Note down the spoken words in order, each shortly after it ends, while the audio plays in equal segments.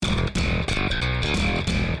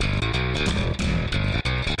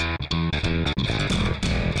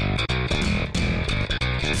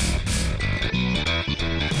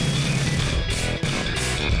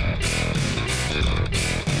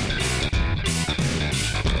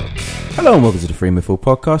Hello and welcome to the Free Midfield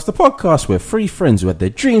Podcast, the podcast where three friends who had their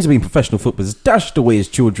dreams of being professional footballers dashed away as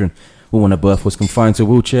children, when one at birth was confined to a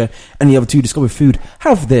wheelchair, and the other two discovered food,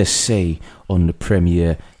 have their say on the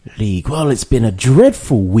Premier League. Well, it's been a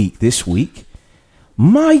dreadful week this week.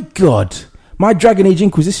 My God, my Dragon Age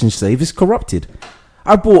Inquisition save is corrupted.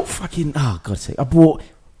 I bought I bought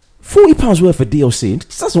 £40 worth of DLC and it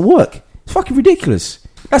just doesn't work. It's fucking ridiculous.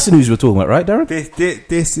 That's the news we're talking about, right, Darren?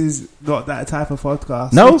 This is not that type of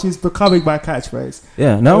podcast. No? Which is becoming my catchphrase.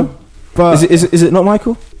 Yeah, no? But Is it not,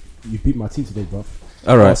 Michael? You beat my team today, bruv.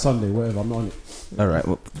 All right. Sunday, whatever. I'm not on it. All right.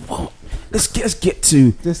 Well, let's get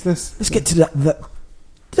to let's get to that.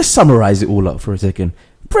 Let's summarise it all up for a second.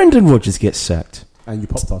 Brendan Rodgers gets sacked. And you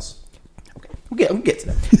popped us. We'll get to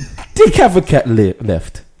that. Dick Advocaat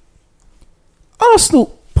left.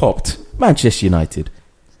 Arsenal popped. Manchester United.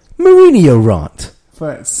 Mourinho rant.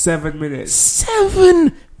 for 7 minutes.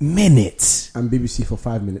 7 minutes. And BBC for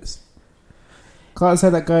 5 minutes. Can't say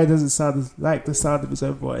that guy doesn't sound like the sound of his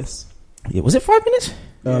own voice. Yeah, was it 5 minutes?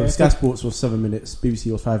 Yeah. Sky Sports was 7 minutes.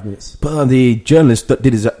 BBC was 5 minutes. But the journalist that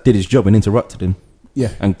did his job and interrupted him.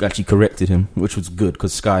 Yeah. And actually corrected him, which was good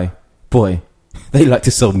because Sky, boy, they like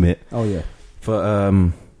to submit. Oh, yeah. But,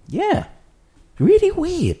 yeah. Really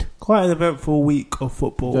weird. Quite an eventful week of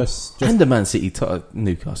football. Just And the Man City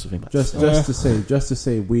Newcastle thing. just to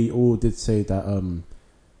say, we all did say that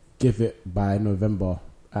give it by November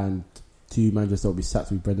and 2 managers that will be sacked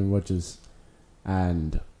with Brendan Rodgers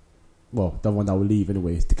and the one that will leave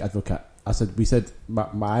anyway is Dick Advocaat. We said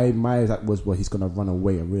my exact was he's gonna run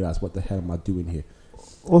away and realise what the hell am I doing here.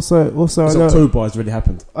 Also, It's I know, October has already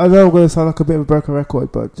happened. I know I'm going to sound like a bit of a broken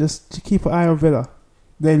record, but just keep an eye on Villa.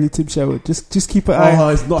 Namely Tim Sherwood. Just keep an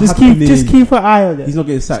eye. It's not just happening. Just keep an eye on it. He's not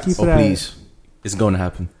getting sacked. Keep Oh, an eye on please. It's going to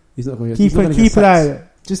happen. He's not going to Keep an eye on it.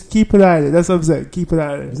 Just keep an eye on it. That's what I'm saying. Keep an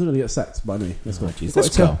eye on it. He's not going to get sacked. But anyway, let's go. Jeez,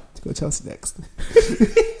 let's go. Got Chelsea next.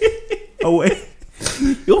 Oh, wait.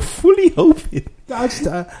 You're fully hoping. I just,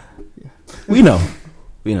 We know.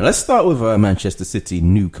 Let's start with Manchester City,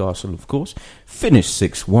 Newcastle, of course. Finished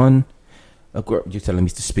 6-1. You're telling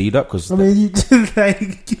me to speed up? Cause I mean,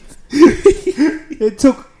 it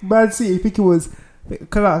took Man City, I think it was,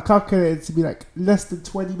 I calculated to be like less than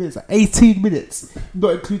 20 minutes, like 18 minutes,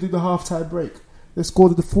 not including the half-time break. They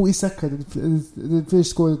scored in the 42nd and then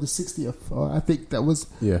finished scoring in the 60th. I think that was...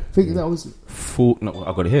 Yeah. That was...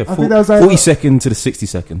 I got it here. I think that was like 42nd to the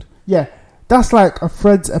 62nd. Yeah, that's like a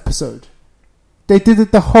Friends episode. They did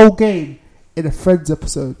it the whole game in a Friends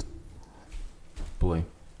episode. Boy.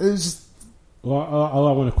 It was just... Well, all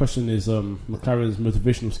I want to question is McLaren's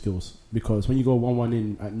motivational skills, because when you go 1-1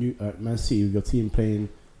 in at Man City with your team playing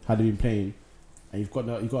how they've been playing, and you've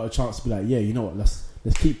got a chance to be like, yeah, you know what, let's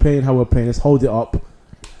keep playing how we're playing, let's hold it up,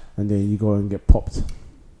 and then you go and get popped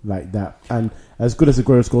like that. And as good as the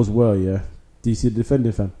Aguero scores were, yeah, do you see the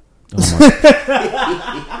defending, fam? Oh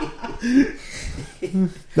my.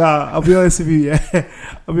 Nah, I'll be honest with you, yeah.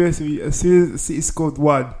 As soon as City scored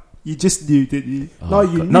one, you just knew, didn't you? Oh,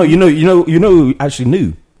 you know who actually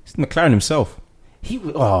knew? It's McLaren himself.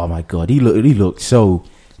 Oh my God, he looked so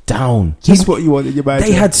down. Just what you wanted, your manager.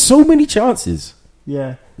 They had so many chances.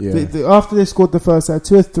 Yeah. After they scored the first, they had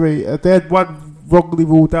 2 or 3. They had one wrongly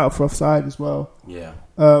ruled out for offside as well. Yeah.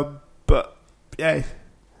 But yeah.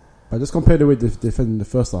 But just compare the way they defended the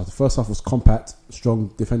first half. The first half was compact,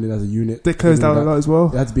 strong, defended as a unit. They closed down a lot as well.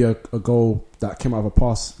 There had to be a goal that came out of a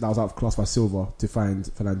pass that was out of class by Silva to find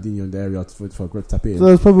Fernandinho in the area for a great tap in. So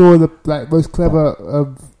it was probably one of the most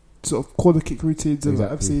clever sort of corner kick routines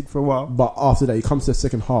I've seen for a while. But after that, you come to the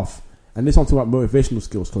second half, and this one talking about motivational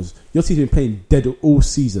skills, because your team's been playing dead all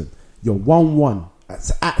season. You're 1-1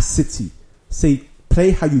 at City. Say,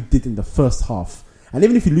 play how you did in the first half, and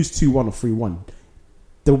even if you lose 2-1 or 3-1,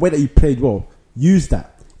 the way that you played well, use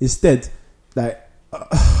that instead. Like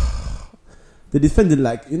the defender,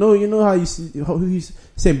 like you know how you see who he's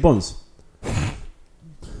saying Bonds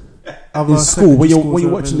in school when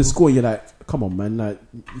you're watching the score, you're like, come on, man, like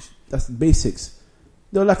that's the basics.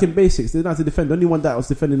 They're lacking basics. They don't have to defend. The only one that was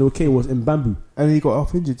defending okay was Mbambu, and he got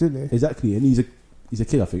off injured, didn't he? Exactly, and he's a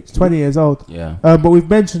kid, I think. He's 20 years old. Yeah. But we've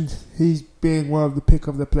mentioned he's being one of the pick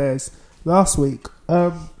of the players last week.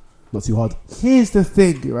 Not too hard. Here's the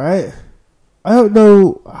thing, right? I don't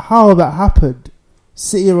know how that happened.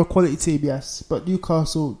 City are a quality team, yes, but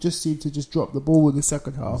Newcastle just seemed to just drop the ball in the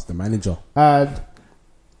second half. It's the manager. And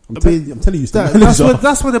I'm telling you, it's the manager.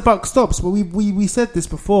 That's where the buck stops. But we said this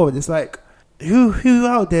before, and it's like, who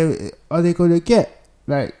out there are they going to get?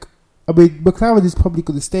 Like, I mean, McLaren is probably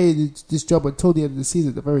going to stay in this job until the end of the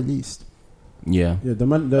season, at the very least. Yeah. Yeah, the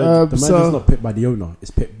manager's not picked by the owner. It's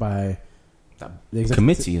picked by that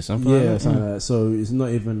committee or something. Yeah, like that. something like that. So it's not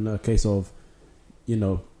even a case of,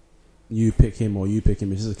 you pick him or you pick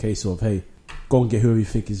him. It's just a case of, hey, go and get whoever you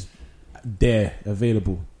think is there,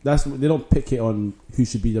 available. They don't pick it on who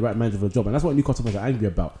should be the right manager for the job, and that's what Newcastle fans are angry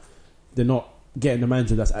about. They're not getting the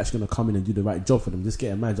manager that's actually going to come in and do the right job for them. Just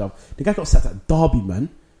getting a manager. The guy got sacked at Derby, man.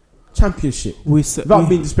 Championship. Without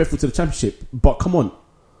being disrespectful to the Championship, but come on,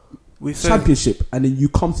 Championship, and then you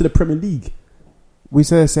come to the Premier League. We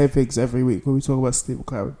say the same things every week when we talk about Steve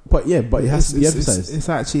McLaren. But it has to be emphasised. It's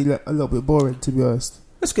actually a little bit boring, to be honest.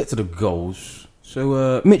 Let's get to the goals.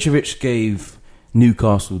 So Mitrovic gave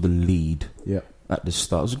Newcastle the lead at the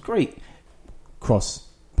start. It was a great cross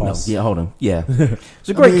pass. No, hold on. Yeah, it's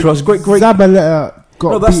a great cross. Great. Zabaleta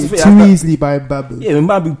got beat too easily by Mbabu. Yeah,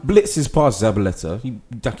 Mbabu blitzes past Zabaleta.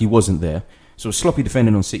 He wasn't there. So sloppy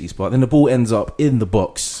defending on City's part. Then the ball ends up in the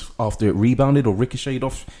box after it rebounded or ricocheted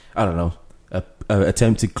off. I don't know.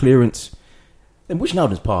 Attempted clearance. Then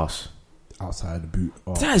Wijnaldum's pass. Outside the boot.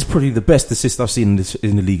 Oh. That is probably the best assist I've seen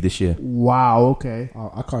in the league this year. Wow, okay.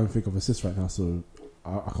 I can't even think of assists right now, so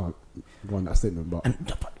I can't go on that statement. But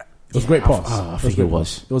it was a great pass. I think it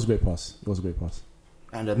was. It was a great pass.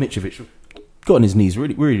 And Mitrovic got on his knees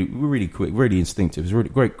really quick, really instinctive. It was a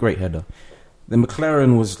really great header. Then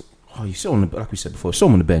McLaren was, you saw like we said before, saw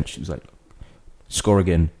him on the bench. He was like, score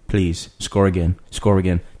again, please, score again.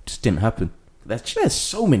 Just didn't happen. There's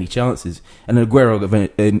so many chances. And then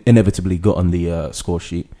Aguero inevitably got on the score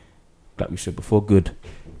sheet. Like we said before, good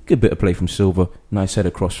bit of play from Silva. Nice head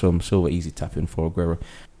across from Silva, easy tap in for Aguero.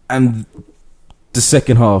 And the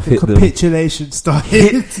second half hit them. Capitulation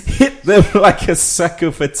started. hit them like a sack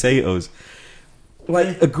of potatoes.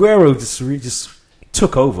 Like Aguero just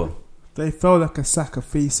took over. They felt like a sack of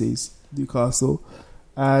feces, Newcastle.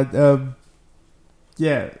 And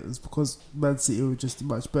it's because Man City were just a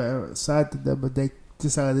much better side than them, and they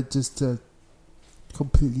decided just to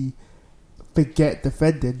completely forget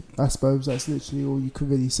defending. I suppose that's literally all you can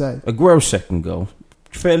really say. Aguero's second goal,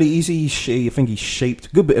 fairly easy. I think he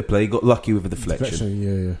shaped, good bit of play, got lucky with a deflection.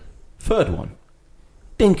 Yeah. Third one,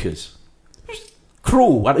 Dinkers.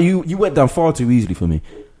 Cruel. You went down far too easily for me.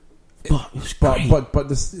 But it was great. But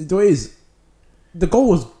the way is, the goal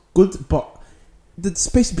was good, but the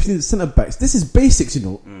space between the centre backs. This is basics,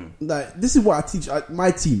 Like this is what I teach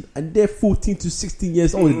my team, and they're 14 to 16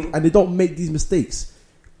 years old, and they don't make these mistakes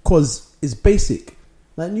because it's basic.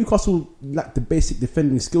 Like Newcastle lack the basic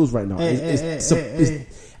defending skills right now.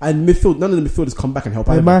 And midfield, none of the midfielders come back and help.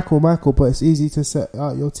 Hey, Michael, but it's easy to set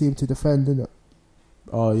out your team to defend, isn't it?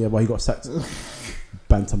 Oh yeah, well he got sacked.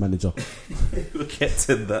 Banter manager. We'll get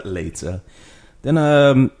to that later. Then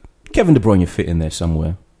Kevin De Bruyne fit in there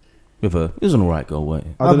somewhere. It was an alright goal, wasn't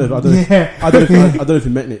it? I don't know if he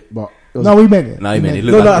meant it, but we meant it. No, he meant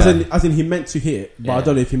it. As in he meant to hit it, but I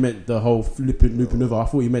don't know if he meant the whole looping over. I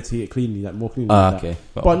thought he meant to hit it cleanly, like more cleanly. Okay.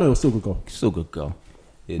 But no, it was still a good goal. Still a good goal.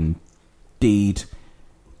 Indeed.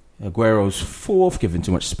 Aguero's fourth, given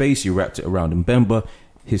too much space. He wrapped it around Mbemba.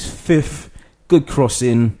 His fifth, good cross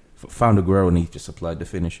in, found Aguero, and he just applied the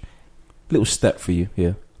finish. Little stat for you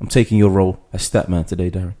here. I'm taking your role as stat man today,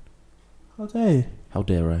 Darren. How dare you? How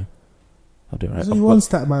dare I? There's only one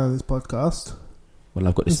stat man on this podcast. Well,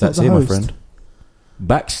 I've got the stats here, my friend.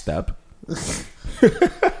 Backstab.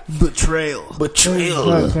 Betrayal. Right, carry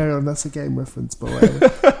on. That's a game reference, but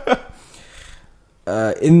whatever.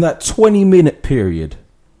 In that 20-minute period,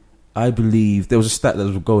 I believe there was a stat that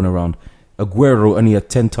was going around. Aguero only had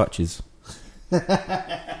 10 touches.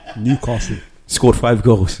 Newcastle scored 5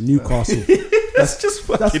 goals. Newcastle. That's just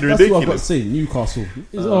fucking ridiculous. That's what I've got to say. Newcastle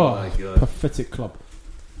is my God. Pathetic club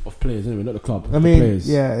of players, anyway, not the club. I mean, the players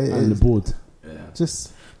and the board. Yeah.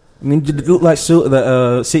 Did it look like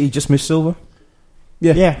that City just missed Silva?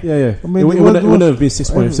 Yeah. I mean, it wouldn't have been 6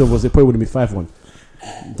 points if Silva was. It probably would have been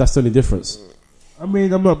 5-1. That's the only difference. I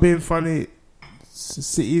mean, I'm not being funny.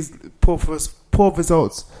 City's poor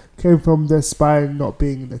results came from their spine not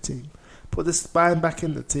being in the team. Put the spine back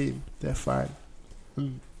in the team, they're fine.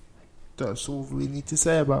 And that's all we need to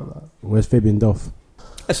say about that. Where's Fabian Delph?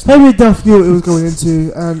 Fabian Delph knew what he was going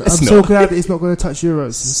into, and I'm so glad that he's not going to touch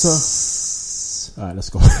Euros. So, alright, let's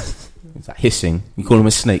go. It's like hissing. You call him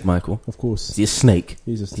a snake, Michael? Of course. Is he a snake?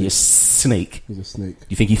 He's a snake. He's a snake. He's a snake. Do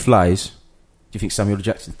you think he flies? Do you think Samuel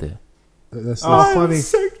Jackson's there? That's funny. I'm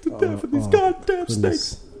sick to death of these goddamn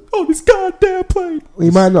snakes. Oh, this goddamn plane. We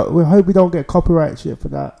might not. We hope we don't get copyright shit for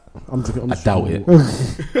that. I doubt it.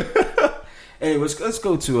 Anyways, let's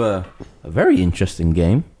go to a very interesting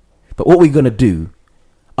game. But what we're going to do,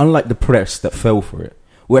 unlike the press that fell for it,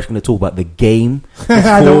 we're actually going to talk about the game.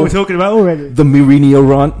 I know what we're talking about already. The Mourinho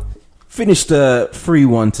rant. Finished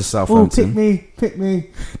 3-1 to Oh, Southampton. pick me.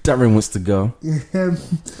 Darren wants to go. Yeah,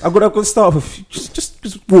 I've got to start with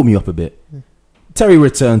just warm me up a bit. Terry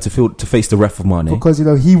returned to face the ref of Mane. because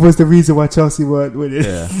he was the reason why Chelsea weren't winning.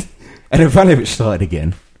 Yeah. And then Ivanovic started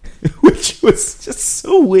again, which was just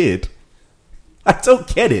so weird. I don't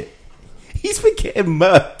get it. He's been getting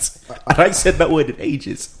murked. And I said that word in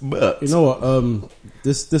ages. Murked. You know what?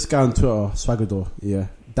 This guy on Twitter, Swagador, yeah,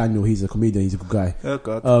 Daniel. He's a comedian. He's a good guy. Oh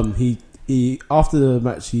God. He after the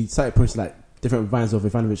match, he started posting like different vines of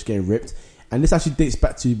Ivanovic getting ripped, and this actually dates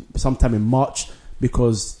back to sometime in March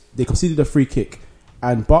because they conceded a free kick,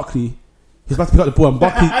 and Barkley, he's about to pick up the ball, and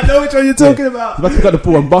Barkley, I know which one you're talking about. he's about to pick up the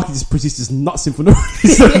ball, and Barkley just produces this nuts in for no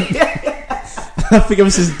reason. I think ever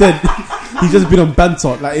since then, he's just been on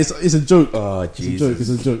banter. Like it's a joke. Oh, Jesus.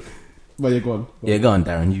 It's a joke. Well, you're gone. Yeah, go on,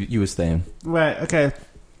 Darren. You were staying. Right, okay.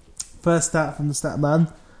 First stat from the stat man.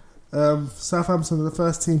 Southampton are the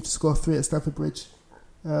first team to score 3 at Stamford Bridge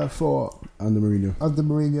for Under Mourinho.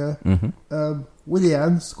 Mm-hmm.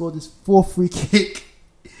 Willian scored his 4th free kick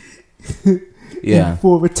Yeah. in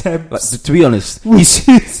 4 attempts. Like, to be honest, Which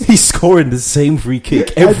is he's scoring the same free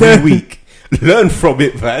kick every week. Learn from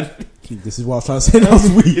it, man. This is what I was trying to say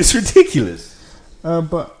last week. It's ridiculous.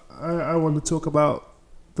 but I want to talk about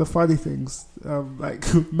the funny things, like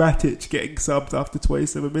Matic getting subbed after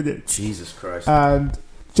 27 minutes Jesus Christ. and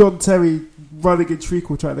John Terry running in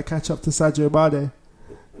treacle trying to catch up to Sadio Mane.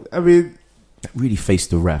 I mean, Really faced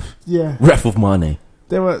the ref. yeah, Ref of Mane.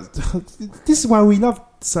 there were. This is why we love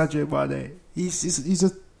Sadio Mane.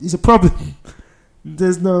 He's a problem.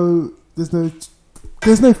 There's no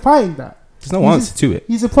fighting that. There's no answer to it.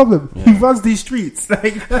 He's a problem. Yeah. He runs these streets.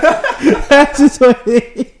 Like that's just what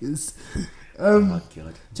it is. Oh my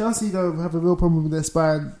God. Chelsea though have a real problem with their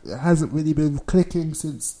spine. It hasn't really been clicking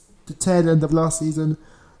since the tail end of last season.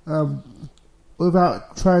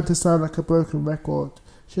 Without trying to sound like a broken record,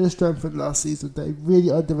 should have strengthened last season. They really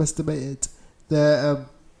underestimated their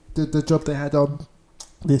the job they had on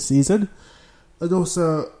this season. And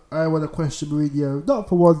also, I want to question Mourinho, not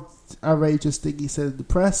for one outrageous thing he said in the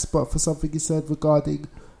press, but for something he said regarding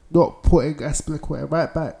not putting Aspilicueta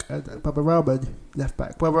right back and Baba Rahman left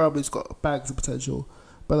back. Baba Rahman's got bags of potential,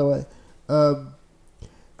 by the way.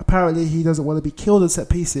 Apparently, he doesn't want to be killed in set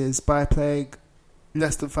pieces by playing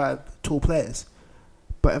less than 5 tall players.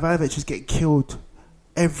 But Ivanovic is getting killed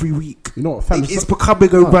every week. You know what, fam? It's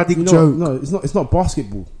becoming a running joke. No, it's not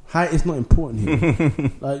basketball. Height is not important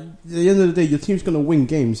here. Like at the end of the day, your team's gonna win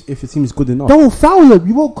games if your team's good enough. Don't foul him.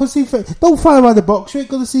 You won't concede. Don't foul around the box. You ain't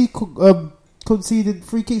gonna see conceded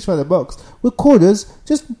free kicks around the box. With corners,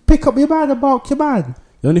 just pick up your man and mark your man.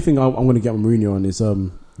 The only thing I'm gonna get Mourinho on is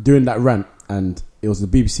during that rant, and it was the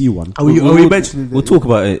BBC one. Are we mentioning it? We'll talk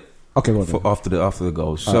about it Okay, well then. after the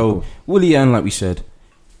goals. Alright, So cool. Willian, like we said,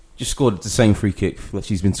 just scored the same free kick that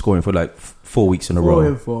she's been scoring for like 4 weeks in a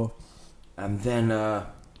row. 4. And then, there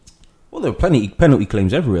were plenty penalty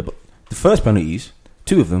claims everywhere, but the first penalties,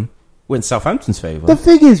 2 of them, went Southampton's favour. The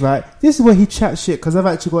thing is, right, this is where he chats shit, because I've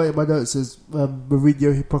actually got it in my notes as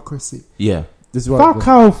Mourinho hypocrisy. Yeah. This is what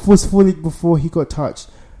Falcao was falling before he got touched.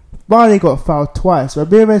 Mane got fouled twice.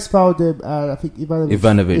 Ramirez fouled him, and I think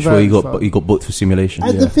Ivanovic, where he got booked for simulation.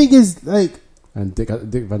 And Yeah. the thing is, like, and Dick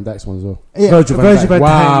Van Dijk's one as well. yeah, Virgil van Dijk.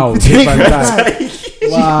 Wow, Dick Dick Van Van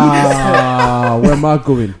Dijk. Wow, where am I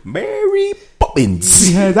going? Mary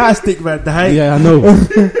Poppins. Yeah, that's Dick Van Dijk. Yeah, I know.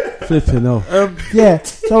 Flipping hell. Yeah,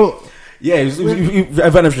 so Yeah,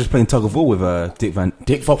 Ivanovic was playing tug of war with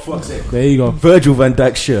Dick for fuck's sake. There you go. Virgil van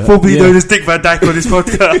Dijk shirt. formerly Yeah. known as Dick Van Dijk on this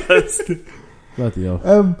podcast. Bloody hell.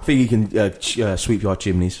 I think he can sweep your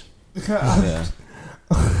chimneys. Yeah.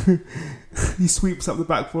 He sweeps up the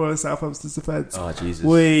back four of Southampton's defence. Oh Jesus.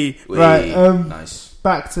 Wee. Wee. Right, Nice.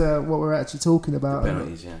 back to what we're actually talking about.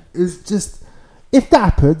 Penalties, yeah. It's just, if that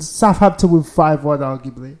happens, Southampton win 5-1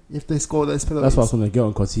 arguably, if they score those penalties. That's what I was going to get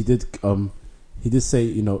on, because he did say,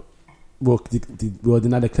 you know, we'll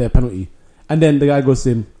deny the clear penalty, and then the guy goes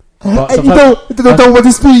to him, but And you don't want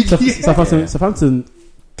to speak. Southampton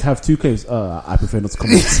have 2 claims. I prefer not to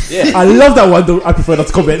comment. Yeah. I love that one though. I prefer not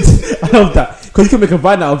to comment. I love that, because he can make a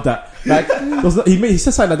vine out of that. Like he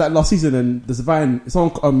said something like that last season, and there's a vine.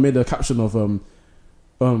 Someone made a caption of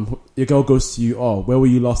your girl goes to you. Oh, where were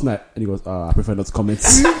you last night? And he goes, I prefer not to comment.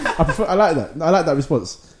 I like that. I like that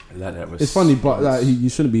response. I like that It's funny, but like, you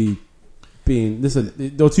shouldn't be being. Listen,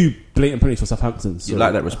 there were 2 blatant penalties for Southampton. So. You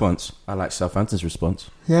like that response? I like Southampton's response.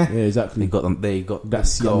 Yeah. Yeah, exactly. They got them. They got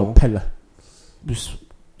That's the goal. Pella.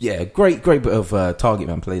 Yeah, great bit of target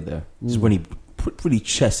man played there. Just when he really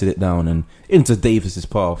chested it down and into Davis's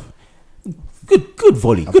path. Good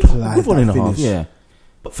volley. Good Applied volley and a that half. finish. Yeah.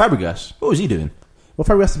 But Fabregas, what was he doing?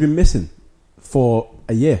 Well, Fabregas has been missing for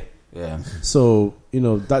a year. Yeah. So,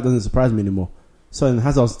 that doesn't surprise me anymore. So then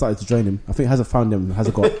Hazard started to join him. I think Hazard found him.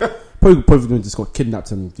 Hazard got probably just got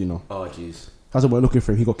kidnapped and Oh jeez. Hazard went looking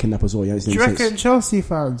for him. He got kidnapped as well. Yeah, Do you reckon Chelsea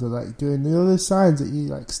fans are like doing those signs that you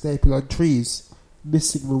like staple on trees?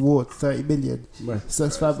 Missing reward 30 million. Right. So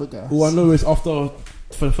that's Fabregas. All I know is for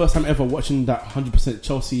the first time ever watching that 100%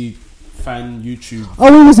 Chelsea fan YouTube.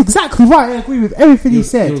 Oh, he was exactly right. I agree with everything he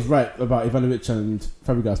said. He was right about Ivanovic and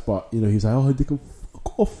Fabregas, but he was like, oh, they can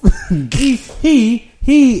fuck off.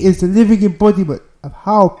 he is the living embodiment of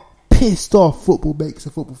how pissed off football makes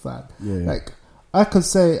a football fan. Yeah. Like, I can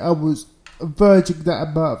say I was verging that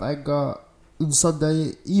amount of anger on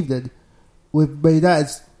Sunday evening with Man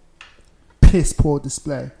United's piss poor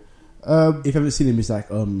display. If you haven't seen him, he's like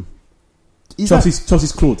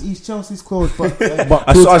Chelsea's Claude. He's Chelsea's Claude, but But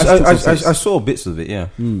I saw bits of it. Yeah.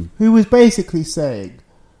 who was basically saying,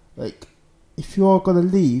 like, if you're gonna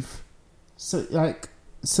leave, so like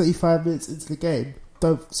 35 minutes into the game,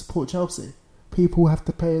 don't support Chelsea. People have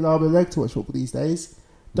to pay an arm and a leg to watch football these days.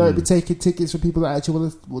 Don't be taking tickets from people that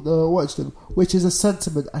actually want to watch them, which is a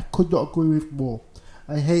sentiment I could not agree with more.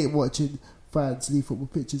 I hate watching fans leave football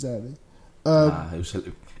pitches early. It was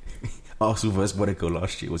Arsenal vs Monaco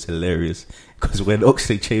last year was hilarious because when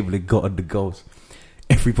Oxlade-Chamberlain got on the goals,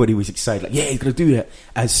 everybody was excited, like, yeah, he's gonna do that.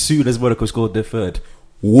 As soon as Monaco scored their third,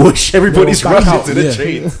 whoosh, everybody's rushing to the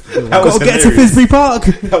trains. That was Got to get to Finsbury Park.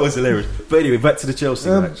 That was hilarious. But anyway, back to the Chelsea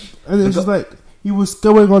match. And it was just like he was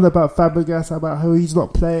going on about Fabregas, about how he's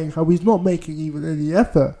not playing, how he's not making even any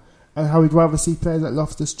effort, and how he'd rather see players like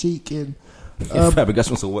Loftus-Cheek in. Fabregas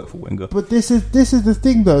wants to work for Wenger. But this is the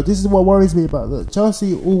thing, though. This is what worries me about that.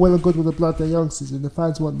 Chelsea, all well and good with the blood their youngsters, and the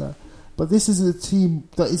fans want that. But this is a team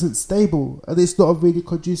that isn't stable, and it's not a really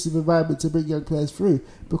conducive environment to bring young players through.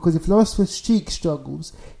 Because if Loftus-Cheek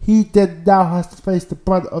struggles, he then now has to face the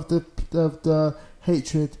brunt of the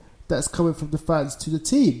hatred that's coming from the fans to the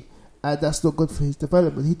team, and that's not good for his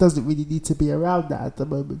development. He doesn't really need to be around that at the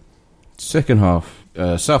moment. Second half,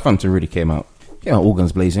 Southampton really came out all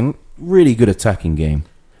guns blazing. Really good attacking game.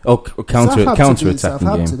 Counter attacking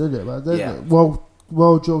game. Isn't it, man? Yeah.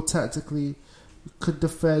 Well drilled tactically, could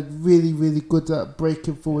defend. Really, really good at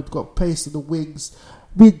breaking forward. Got pace on the wings.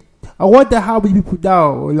 I mean, I wonder how many people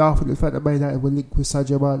now are laughing at the fact that Man United were linked with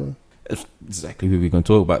Sadio Mane. That's exactly who we're going to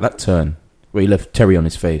talk about. That turn where he left Terry on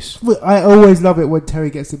his face. I always love it when Terry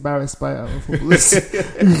gets embarrassed by other footballers.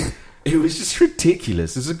 It was just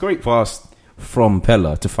ridiculous. It's a great pass from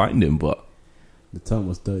Pella to find him, but the turn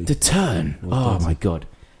was dirty. Dirty. My god!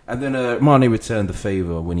 And then Mane returned the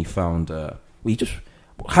favour when he found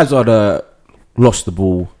Hazard lost the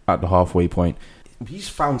ball at the halfway point. He's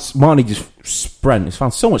found Mane just sprint. He's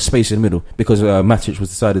found so much space in the middle because Matic was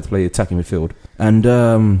decided to play attacking midfield, and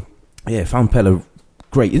found Pella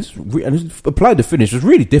great. And applied the finish. It was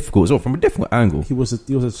really difficult as well from a different angle. He was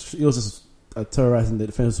terrorizing the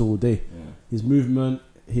defence all day. Yeah. His movement,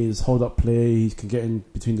 his hold up play, he can get in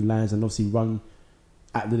between the lines and obviously run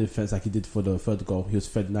at the defence like he did for the third goal. He was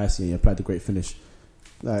fed nicely and he applied a great finish.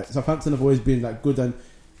 Southampton have always been good, and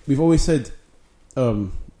we've always said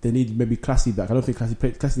they need maybe Classy back. I don't think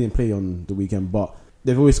Classy didn't play on the weekend, but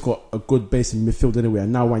they've always got a good base in midfield anyway.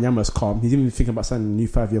 And now Wanyama's calm. He's even thinking about signing a new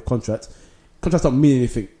 5-year contract. Contracts don't mean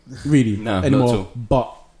anything really anymore, not at all.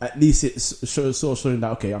 But at least it's sort of showing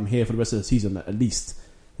that okay, I'm here for the rest of the season. At least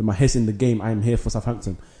with my head's in the game, I am here for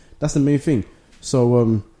Southampton. That's the main thing.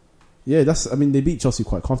 So they beat Chelsea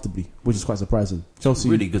quite comfortably, which is quite surprising. Chelsea,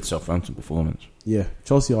 really good Southampton performance. Yeah,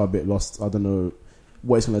 Chelsea are a bit lost. I don't know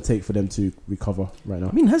what it's going to take for them to recover right now.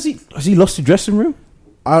 I mean, has he lost the dressing room?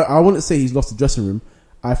 I wouldn't say he's lost the dressing room.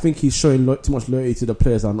 I think he's showing too much loyalty to the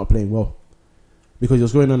players that are not playing well. Because he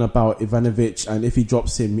was going on about Ivanovic, and if he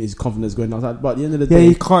drops him, his confidence going down. But at the end of the day,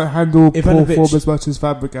 he can't handle poor form as much as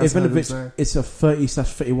Fabregas. Ivanovic is a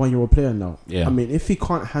 30/31-year-old player now. Yeah. I mean, if he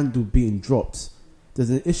can't handle being dropped,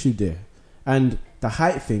 there's an issue there. And the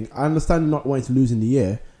height thing, I understand not wanting to lose in the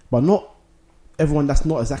air, but not everyone that's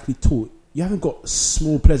not exactly tall. You haven't got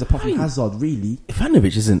small players apart from Hazard, really.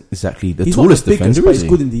 Ivanovic isn't exactly the he's tallest not the biggest, defender, but he's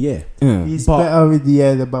good in the air. Yeah. He's better in the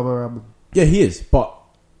air than Baba Rahman. Yeah, he is. But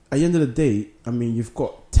at the end of the day, I mean, you've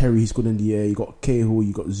got Terry, who's good in the air. You've got Cahill,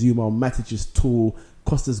 you've got Zuma. Matic is tall.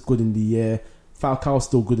 Costa's good in the air. Falcao's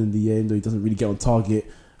still good in the air, even though he doesn't really get on target.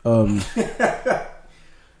 But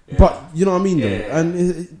you know what I mean, though.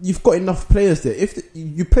 And you've got enough players there. If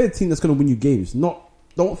you play a team that's going to win you games,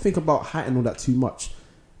 don't think about height and all that too much.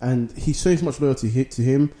 And he's showing so much loyalty to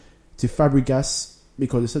him, to Fabregas,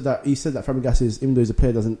 because he said that Fabregas is, even though he's a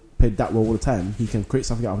player that doesn't play that well all the time, he can create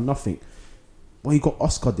something out of nothing. Well, you got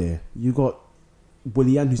Oscar there. You got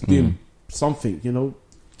Willian who's doing something. You know,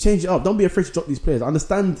 change it up. Don't be afraid to drop these players. I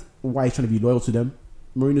understand why he's trying to be loyal to them.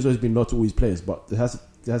 Mourinho's always been loyal to all his players, but there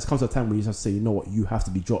has come to a time where you have to say, you know what, you have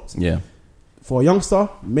to be dropped. Yeah. For a youngster,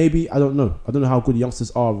 maybe, I don't know. I don't know how good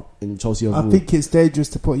youngsters are in Chelsea overall. I think it's dangerous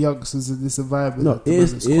to put youngsters in this environment. No, it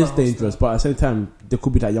is dangerous, but at the same time, there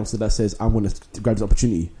could be that youngster that says, I'm going to grab this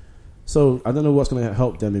opportunity. So I don't know what's going to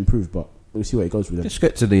help them improve, but we'll see where it goes with them. Let's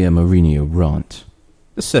get to the Mourinho rant.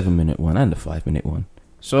 The 7-minute one and the 5-minute one.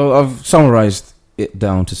 So I've summarised it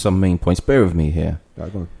down to some main points. Bear with me here.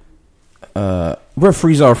 Right, go on.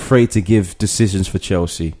 Referees are afraid to give decisions for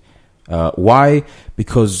Chelsea. Why?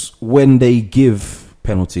 Because when they give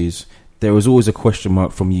penalties, there is always a question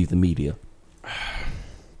mark from you, the media.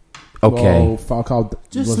 Okay. Well, Falcao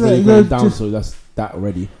Just was let really it going go, down, so that's that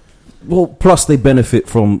already. Well, plus they benefit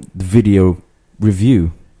from the video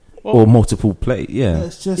review or multiple play. Yeah.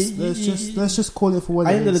 Let's just call it for what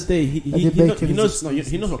At it the end of is. the day, he knows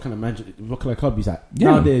what kind of club he's at.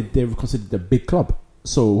 Yeah. Now they're considered a big club.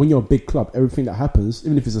 So when you're a big club, everything that happens,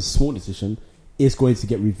 even if it's a small decision, is going to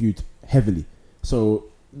get reviewed heavily. So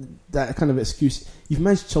that kind of excuse, you've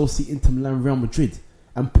managed Chelsea, Inter Milan, Real Madrid,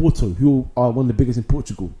 and Porto, who are one of the biggest in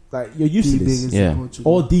Portugal. Like, you're used to this, Yeah.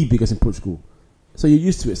 or the biggest in Portugal. So you're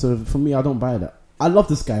used to it. So for me, I don't buy that. I love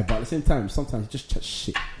this guy, but at the same time, sometimes he just chats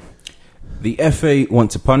shit. The FA want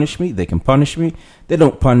to punish me. They can punish me. They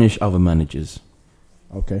don't punish other managers.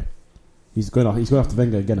 Okay. He's going after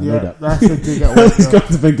Wenger again. I know that. That's a dig at He's Wenger. going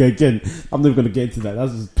after Wenger again. I'm never going to get into that.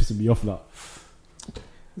 That's just pissing me off now.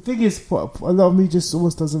 The thing is, a lot of me just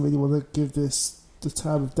almost doesn't really want to give this the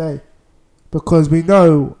time of day, because we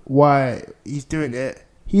know why he's doing it.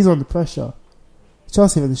 He's under pressure.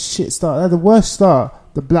 Chelsea had a shit start. They had the worst start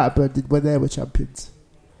the Blackburn did when they were champions.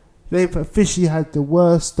 They've officially had the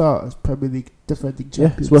worst start as Premier League defending Yeah,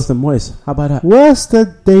 champions. it's worse than Moyes. How about that? Worse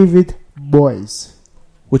than David Moyes.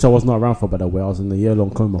 Which I was not around for, by the way. I was in a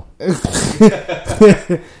year-long coma.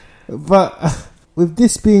 But with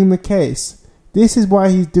this being the case, this is why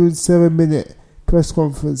he's doing 7-minute press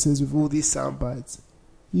conferences with all these sound bites.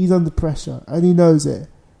 He's under pressure and he knows it.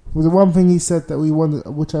 Well, the one thing he said that we wanted,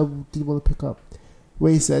 which I did want to pick up,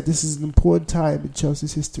 where he said this is an important time in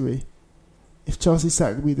Chelsea's history. If Chelsea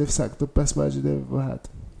sacked me, they've sacked the best manager they've ever had.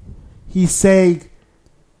 He's saying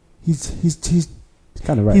he's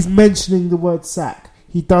Kind of right. He's mentioning the word sack.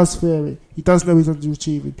 He does fear it. He does know he's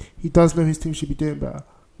underachieving. He does know his team should be doing better.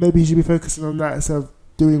 Maybe he should be focusing on that instead of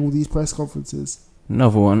doing all these press conferences.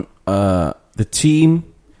 Another one. The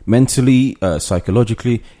team mentally,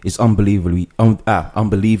 psychologically, is unbelievably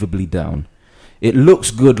down. It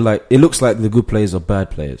looks like the good players are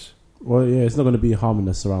bad players. Well, yeah, it's not going to be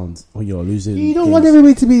harmonious around when you're losing. You don't games. want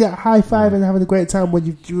everybody to be that high five and having a great time when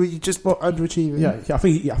you just bought underachieving. Yeah, I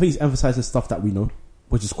think he's emphasizing stuff that we know,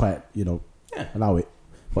 which is quite, allow it.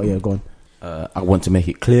 But yeah, go on. I want to make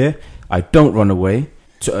it clear. I don't run away.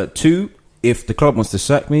 Two, if the club wants to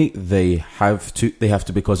sack me, they have to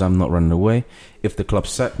because I'm not running away. If the club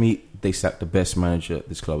sack me, they sack the best manager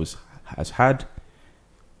this club has had.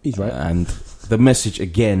 He's right. And the message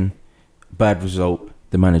again, bad result.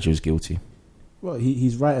 The manager is guilty. Well,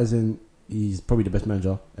 he's right, as in he's probably the best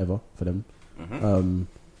manager ever for them. Mm-hmm.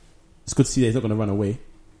 It's good to see that he's not going to run away.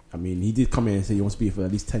 I mean, he did come in and say he wants to be here for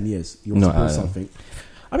at least 10 years. He wants to build something.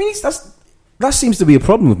 I mean, that seems to be a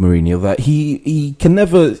problem with Mourinho, that he can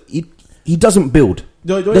never... He doesn't build.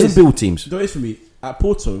 Doesn't build teams. There is for me, at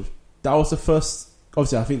Porto, that was the first...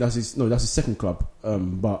 Obviously, I think that's his second club.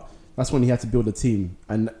 But that's when he had to build a team.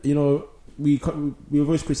 And, we've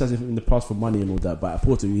always criticised him in the past for money and all that, but at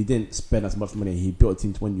Porto he didn't spend as much money. He built a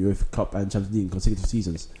team to win UEFA Cup and Champions League in consecutive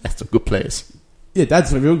seasons. That's some good players. Yeah,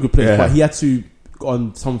 that's a real good player, Yeah. but he had to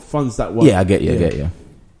on some funds that were. Yeah, I get you.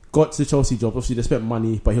 Got to the Chelsea job. Obviously, they spent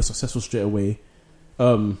money, but he was successful straight away. He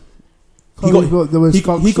got the most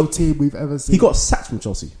functional team we've ever seen. He got sacked from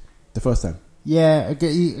Chelsea the first time. Yeah,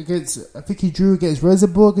 against I think he drew against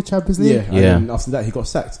Rosenborg in Champions League. Yeah, and then after that he got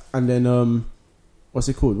sacked, and then what's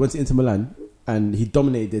it called? Went to Inter Milan, and he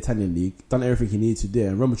dominated the Italian league, done everything he needed to do,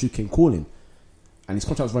 and Real Madrid came calling, and his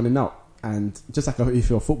contract was running out. And just like if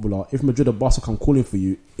you're a footballer, if Madrid or Barca come calling for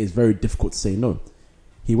you, it's very difficult to say no.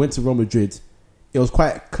 He went to Real Madrid. It was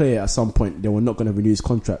quite clear at some point they were not going to renew his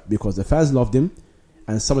contract because the fans loved him,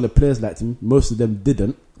 and some of the players liked him. Most of them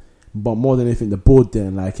didn't, but more than anything, the board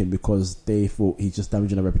didn't like him because they thought he's just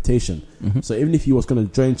damaging their reputation. Mm-hmm. So even if he was going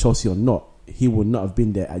to join Chelsea or not, he would not have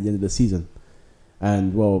been there at the end of the season.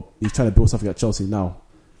 And well, he's trying to build something at Chelsea now.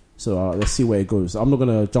 So let's see where it goes. I'm not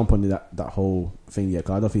going to jump on that whole thing yet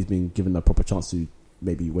because I don't think he's been given a proper chance to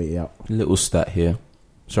maybe wait it out. Little stat here.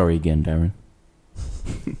 Sorry again, Darren.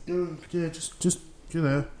 Yeah, just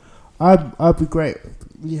I'd be great.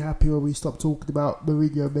 Really happy when we stop talking about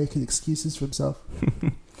Mourinho making excuses for himself.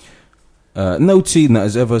 No team that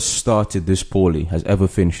has ever started this poorly has ever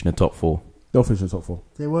finished in the top 4. They'll finish in the top 4.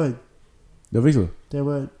 They won't. They'll finish. They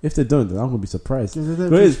won't. If they don't, then I'm going to be surprised. They don't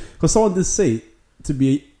Because someone did say to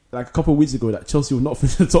be like a couple of weeks ago that Chelsea will not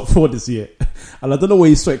finish in the top 4 this year. And I don't know where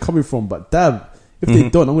you saw it coming from, but damn, if they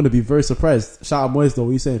don't, I'm going to be very surprised. Shout out Moyes though, what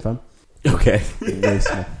are you saying, fam? Okay. Yes,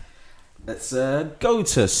 man. Let's go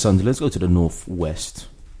to Sunderland. Let's go to the northwest.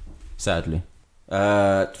 Sadly,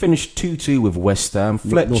 finished 2-2 with West Ham.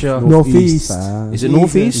 Fletcher, Northeast. fam. Is it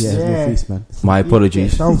Northeast? Yeah, it's Yeah. Northeast, man. My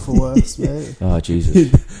apologies. Down for worse, mate. Oh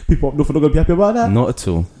Jesus! People up north are not going to be happy about that. Not at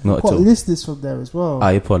all. Not at Got all. listeners from there as well.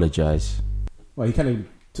 I apologise. Well, you can't even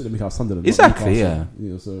took the mick out of Sunderland. not Exactly, Newcastle. You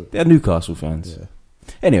know, so They're Newcastle fans. yeah.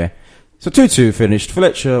 Anyway, so 2-2 finished.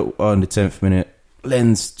 Fletcher on the 10th minute.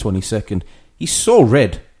 Lenz 22nd. He saw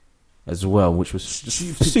red as well, which was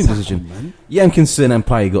just the same position. man. Jenkinson and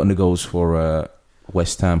Pai got on the goals for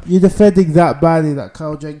West Ham. You're defending that badly that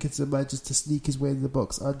Kyle Jenkinson managed to sneak his way in the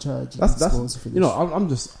box uncharged. and scores a finish. You know, I'm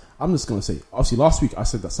just gonna say. Obviously, last week I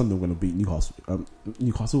said that Sunderland were gonna beat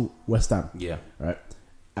Newcastle, West Ham, Yeah. right?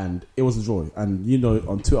 And it was a draw. And you know,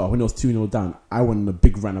 on Twitter when it was 2-0 down, I went on a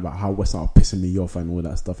big rant about how West Ham are pissing me off and all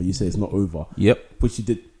that stuff. And you say it's not over, Yep. which you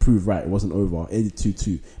did prove right. It wasn't over. It ended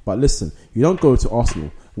 2-2. But listen, you don't go to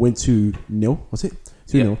Arsenal, win 2-0. What's it?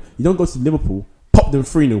 2-0. Yeah. You don't go to Liverpool, pop them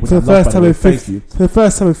 3-0. Which For I the love, first by time the way. in Thank 50, you. for the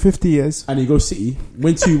first time in 50 years. And you go City,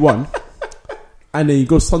 win 2-1, and then you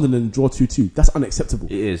go Sunderland and draw 2-2. That's unacceptable.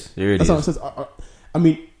 It is. It really That's is. what I said. I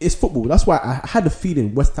mean, it's football. That's why I had a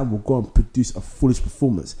feeling West Ham will go and produce a foolish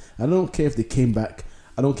performance. I don't care if they came back.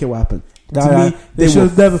 I don't care what happened. To me, they should were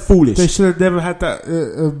have never foolish. They should have never had that.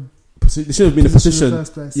 They should have been in a position in the position.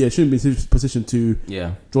 first place. Yeah, shouldn't be in a position to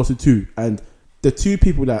Yeah. draw to 2. And the two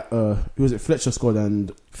people that who was it? Fletcher scored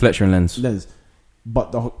and Fletcher and Lenz. Lenz.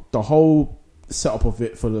 But the whole setup of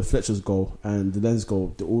it for the Fletcher's goal and the Lenz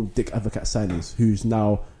goal, they're all Dick Advocat signings. Who's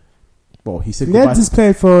now, well, he said Lenz goodbye. has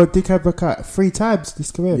played for Dick Advocat 3 times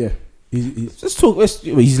this career. Yeah, he's Let's talk.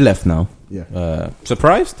 He's left now. yeah.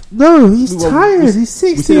 Surprised? No, he's Well, tired. He's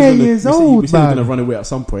 68 years old, We said he was man. going to run away at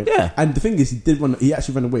some point. Yeah. And the thing is, he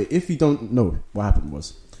actually ran away. If you don't know, what happened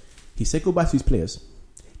was, he said goodbye to his players.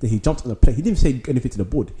 Then he jumped on a plane. He didn't say anything to the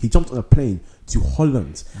board. He jumped on a plane to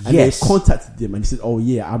Holland. And Yes. they contacted him and he said, oh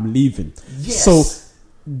yeah, I'm leaving. Yes. So,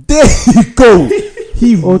 there you go.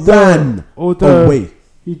 He ran Although away.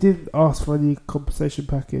 he didn't ask for any compensation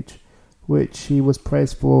package, which he was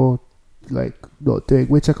praised for, like, not doing,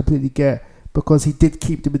 which I completely get, because he did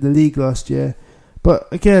keep them in the league last year. But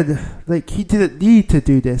again, like, he didn't need to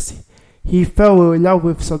do this. He fell in love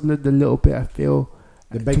with Sunderland a little bit, I feel,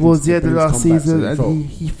 towards the end of last season, and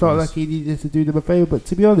he felt like he needed to do them a favour. But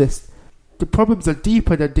to be honest, the problems are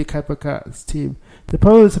deeper than Dick Advocat's team. The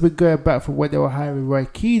problems have been going back from when they were hiring Roy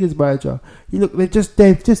Keane as manager. You look,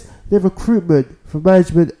 their recruitment for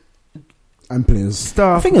management And players.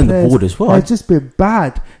 staff. I think on the players board as well. has just been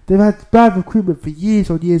bad. They've had bad recruitment for years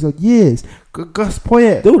on years on years. Gus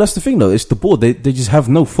Poyet. No, that's the thing though. It's the board. They just have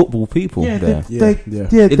no football people there.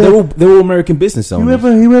 They're all American business owners.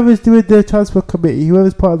 Whoever's doing the transfer committee,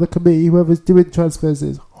 whoever's part of the committee, whoever's doing transfers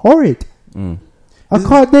is horrid. Mm. I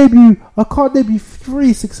can't name you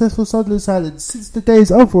 3 successful Sunderland signings since the days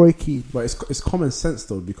of Roy Keane. But it's common sense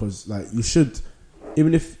though, because like you should,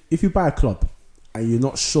 even if you buy a club and you're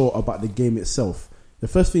not sure about the game itself, the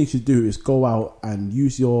first thing you should do is go out and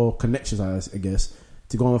use your connections, I guess,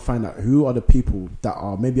 to go and find out who are the people that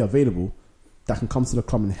are maybe available that can come to the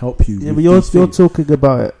club and help you. Yeah, with but these you're things. talking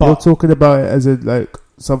about it. But- You're talking about it as in like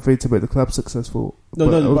something to make the club successful. No,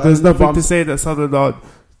 but- there's but nothing I'm- to say that Sunderland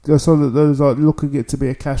aren't looking it to be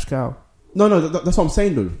a cash cow. No, that's what I'm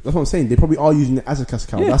saying though. That's what I'm saying. They probably are using it as a cash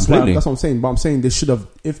cow. Yeah, That's completely. what I'm saying. But I'm saying they should have,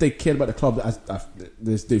 if they cared about the club, as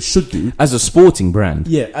they should do. As a sporting brand,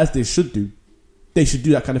 Yeah, as they should do. They should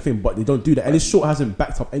do that kind of thing, but they don't do that. Ellis Short hasn't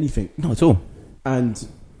backed up anything. not at all. And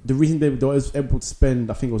the reason they were able to spend,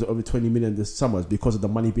 I think it was over 20 million this summer, is because of the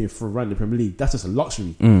money being thrown around the Premier League. That's just a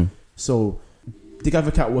luxury. Mm. So, Dick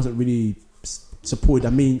Advocat wasn't really supported. I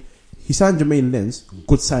mean, he signed Jermaine Lenz,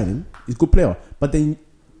 good signing. He's a good player. But then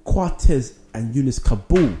Cortez and Yunus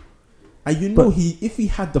Kabul. And you know, if he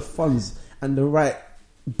had the funds and the right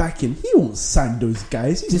backing, he won't sign those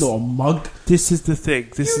guys. He's not a mug. This is the thing.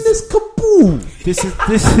 Yunus Kabul. This is Are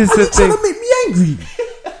the you trying thing. to make me angry?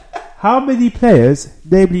 How many players,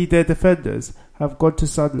 namely their defenders, have gone to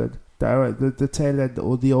Sunderland that are at the tail end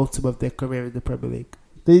or the ultimate of their career in the Premier League?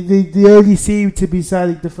 They only seem to be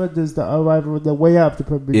signing defenders that are either on their way out of the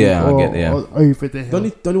Premier League Yeah, I or, get it, yeah. or over the hill.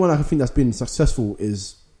 The only one I can think that's been successful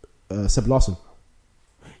is Seb Larson.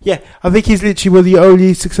 Yeah, I think he's literally one of the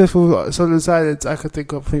only successful Sunderland signings I could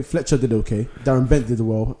think I of. think Fletcher did okay. Darren Bent did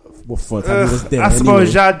well. For a time he was there. Asamoah Anyway.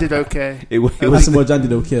 Gyan did okay. It was Asamoah Gyan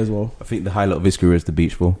did okay as well. I think the highlight of his career is the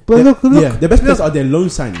beach ball. But look, Yeah, the best players are their loan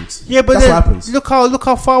signings. yeah, but That's then, what happens. look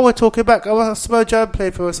how far we're talking back. Asamoah Gyan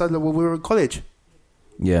played for Sunderland when we were in college.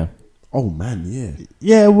 Yeah. Oh man, yeah.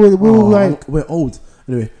 Yeah, we're like we're old.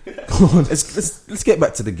 Anyway, go on. Let's get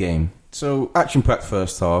back to the game. So action-packed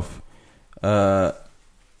first half.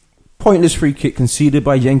 Pointless free kick conceded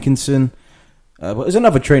by Jenkinson. But there's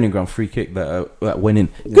another training ground free kick that went in.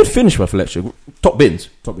 Good finish by Fletcher. Top bins.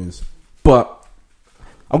 Top bins. But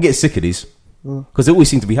I'm getting sick of these because they always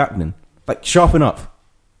seem to be happening. Like, sharpen up.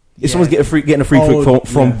 If someone's getting a free kick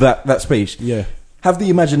from that space, Yeah. have the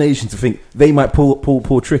imagination to think they might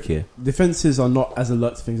pull a trick here. Defenses are not as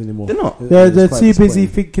alert to things anymore. They're not. they're quite too busy disappointing.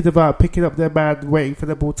 thinking about picking up their man, waiting for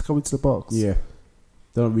the ball to come into the box. Yeah.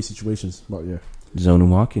 They don't read situations, but yeah. Zonal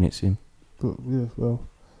marking, it seems. But, yeah, well.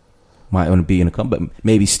 Might want to be in a comeback.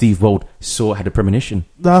 Maybe Steve Bold had a premonition.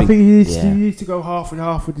 No, I think he yeah. needs to go half and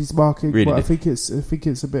half with his marking. Really but I did. think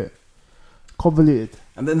it's a bit convoluted.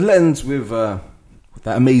 And then Lens with that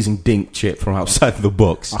amazing dink chip from outside the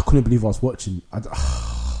box. I couldn't believe I was watching.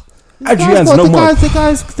 Adrian's no more.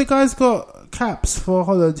 The guy's got caps for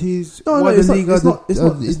Holland. He's won the league. It's not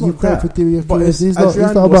that. For doing it. But He's not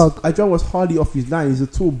Adrian a was, bug. Adrian was hardly off his line. He's a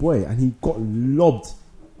tall boy, and he got lobbed.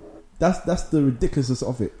 That's the ridiculousness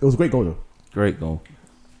of it. It was a great goal though. Great goal.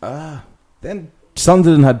 Then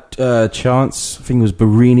Sunderland had a chance. I think it was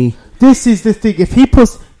Barini. This is the thing. If he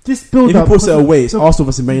puts this build If he up, puts it away, it's the- Arsenal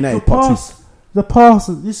versus Man United. Part two. the pass.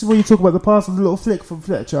 This is when you talk about the pass and the little flick from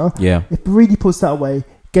Fletcher. Yeah. If Barini puts that away,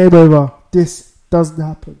 game over. This doesn't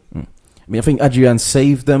happen. I mean, I think Adrian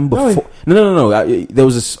saved them before. No. There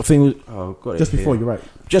was I think it was. Oh, got it Just here. before, you're right.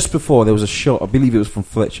 Just before there was a shot. I believe it was from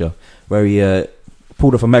Fletcher where he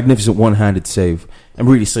pulled off a magnificent one-handed save and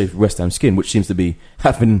really saved West Ham skin, which seems to be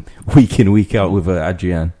happening week in week out with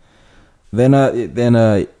Adrian. Then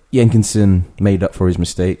Jenkinson made up for his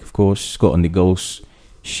mistake. Of course, got on the goals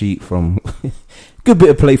sheet from good bit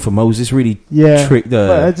of play for Moses. Really tricked.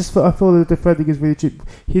 But I feel the defending is really cheap.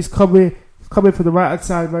 He's coming from the right hand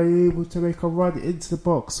side, very able to make a run into the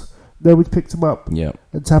box. Nobody picked him up Yeah.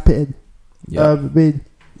 and tap it in. Yeah. I mean,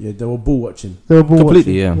 Yeah, they were ball watching. they were ball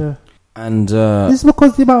Completely, watching. yeah. And This is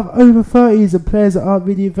because the amount of over 30s and players that aren't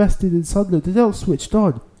really invested in Sunderland, they don't switched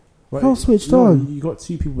on. Right? Not switched No, on. You got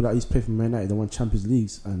two people that used to play for Man United. They won Champions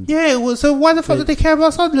Leagues, and Yeah, well, so why the fuck do they care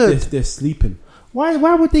about Sunderland? they're sleeping. Why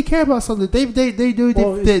would they care about Sunderland? They know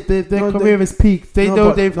Well, their no, career has peaked. They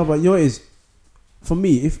know they've. No, but you know what it is, for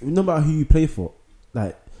me, if no matter who you play for,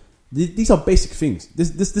 like these are basic things.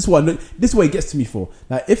 This is what it gets to me for.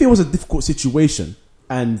 Like, if it was a difficult situation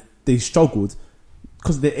and they struggled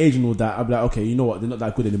because of their age and all that, I'd be like, okay, you know what, they're not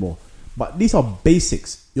that good anymore. But these are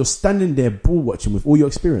basics. You're standing there ball watching with all your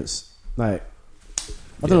experience. Like,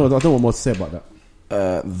 I don't know what more to say about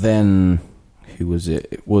that. then who was it?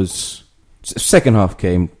 It was second half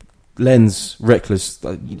came. Lens reckless.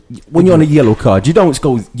 When you're on a yellow card, you don't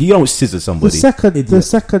scissor somebody. The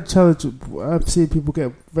second challenge, I've seen people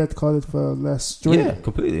get red carded for less straight. Yeah,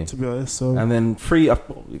 completely. To be honest, so And then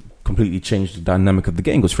completely changed the dynamic of the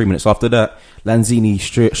game. Because 3 minutes after that, Lanzini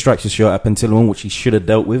strikes a shot at Pentilon, which he should have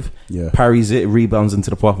dealt with. Yeah, Parries it, rebounds into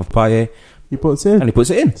the path of Payet, he puts it in. and he puts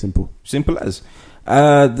it in. simple. As.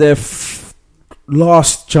 Their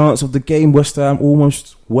last chance of the game, West Ham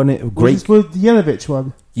almost won it. Great. This was the Yelovich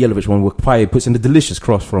one. Yelovich one where Payet puts in the delicious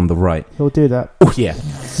cross from the right. He'll do that. Oh yeah.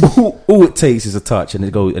 all it takes is a touch and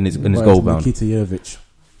it's goal bound. Nikita Yelovich.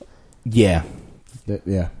 Yeah.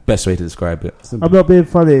 Yeah, Best way to describe it. simple. I'm not being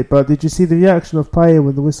funny, but did you see the reaction of Payet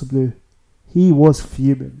when the whistle blew? He was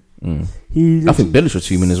fuming. I think Bilic was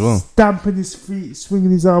fuming as well. Stamping his feet,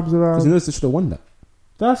 swinging his arms Because around. he knows they should have won that.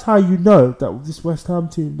 That's how you know that this West Ham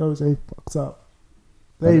team knows they fucked up.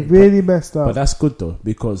 They But- really messed But up. that's good though,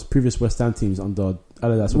 because previous West Ham teams under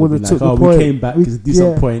Allardyce Well, would they be took like, the we point. came back, it's a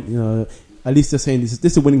decent point. You know, at least they're saying this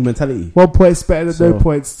is a winning mentality. 1 point's better than So- no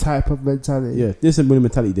points type of mentality. Yeah, this is a winning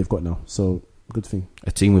mentality they've got now. So good thing.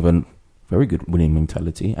 A team with a very good winning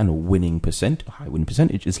mentality and a high winning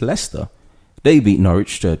percentage is Leicester. They beat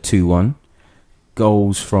Norwich 2-1.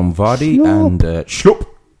 Goals from Vardy and Schlupp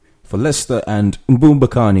for Leicester and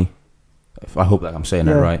Mbumbakani. I hope that I'm saying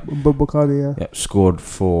that right. Mbukani, Yeah, scored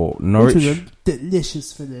for Which Norwich. was a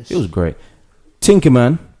delicious finish. It was great.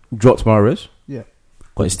 Tinkerman dropped Mahrez. Yeah.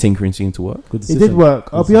 But his tinkering seemed to work. Good It decision. did work.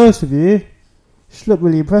 I'll be Good honest with you. Schlupp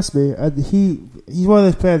really impressed me, and he's one of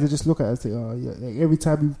those players that just look at us and think, oh yeah. Like every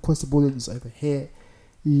time you cross the ball in, it's over here.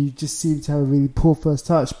 You just seem to have a really poor first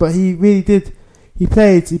touch, but he really did. He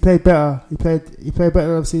played better. He played better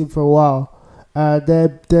than I've seen him for a while.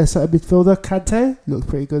 Their centre midfielder Kante looked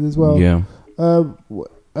pretty good as well. Yeah.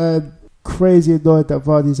 Crazy annoyed that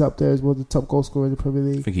Vardy's up there as one of the top goal scorers in the Premier I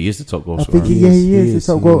League. think he is the top goal I scorer. think he is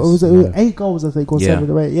the top goal. He is, It was 8 goals, I think, or 7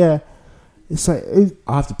 or 8. Yeah, it's like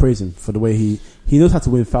I have to praise him for the way he knows how to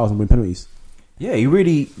win fouls and win penalties. Yeah, he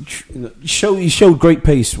really showed great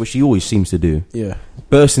pace, which he always seems to do. Yeah.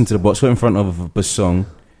 Burst into the box, got in front of Basong,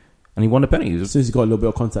 and he won the penalty. As soon as he got a little bit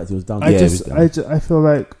of contact, he was down.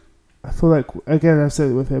 I feel like again, I've said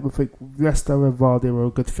it with him. I think Leicester and Vardy are a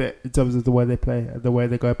good fit in terms of the way they play and the way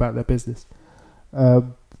they go about their business.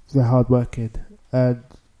 They're hard working, and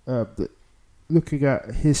looking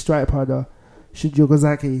at his strike partner, Shinji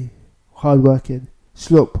Ogazaki, hard working.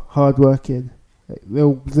 Schlupp, hard working.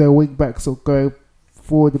 Their wing backs are going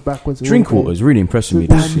forward and backwards. Drinkwater is really impressing me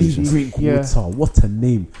this season. Drinkwater, what a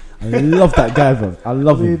name! I love that guy, bro. I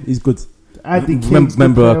love him. He's good.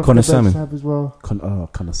 Remember Connor Salmon as well. Connor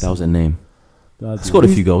That was a name. Salmon. Scored a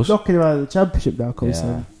few goals. Knocking around the championship now, Connor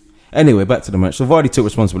Salmon. Anyway, back to the match. So Vardy took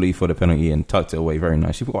responsibility for the penalty and tucked it away very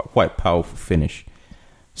nicely. Quite powerful finish.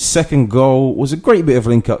 Second goal was a great bit of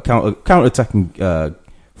link-up, counter-attacking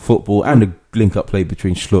football and a link-up play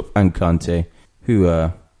between Schlupp and Kante, who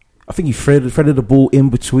I think he threaded the ball in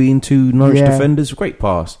between two Norwich defenders. Great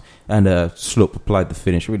pass. And Schlupp applied the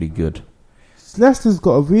finish. Really good. Leicester's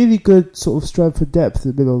got a really good sort of strength and depth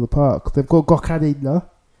in the middle of the park. They've got Gökhan in there.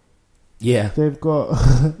 Yeah. They've got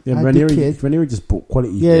Ranieri just brought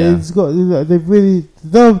quality. Yeah, he's got. They've really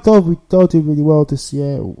they'll do really well this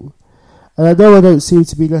year. And I know I don't seem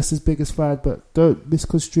to be Leicester's biggest fan, but don't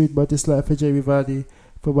misconstrue my dislike for Jamie Vardy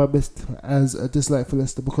as a dislike for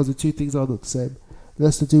Leicester, because the two things are not the same.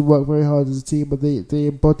 Leicester do work very hard as a team, but they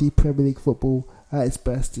embody Premier League football at its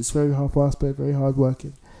best. It's very hard fast played, very hard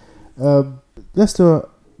working. Leicester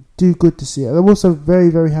do good to see it. And I'm also very,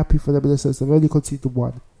 very happy for them in the sense they've only conceded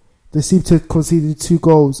 1. They seem to have conceded 2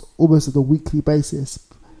 goals almost on a weekly basis.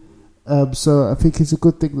 So I think it's a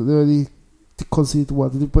good thing that they only conceded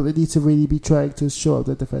 1, but they need to really be trying to shore up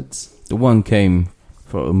their defence. The one came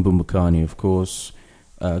from Mbumbuakani, of course.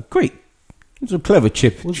 Great. It was a clever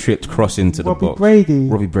tripped cross into the box.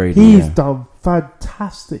 Robbie Brady. He's done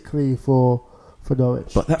fantastically for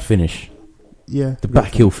Norwich. But that finish. Yeah. The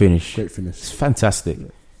back heel finish. Great finish. It's fantastic. Yeah.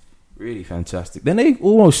 Really fantastic. Then they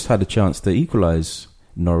almost had a chance to equalise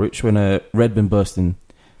Norwich when Redmond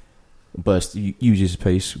used his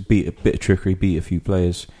pace, beat a bit of trickery, beat a few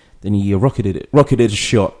players. Then he rocketed a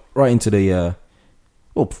shot right into the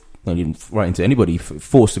not even right into anybody.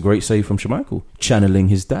 Forced a great save from Schmeichel, channeling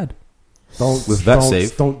his dad.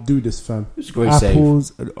 Save. Don't do this, fam. It was a great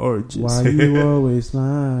Apples and oranges. Why you always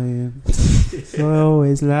lying? You're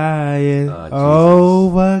always lying. Oh,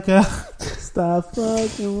 my God. Stop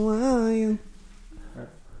fucking lying.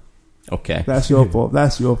 Okay. That's your fault.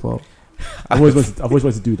 I've always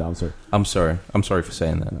wanted to do that. I'm sorry. I'm sorry for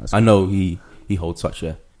saying that. No, I know he holds such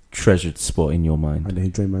a treasured spot in your mind. And then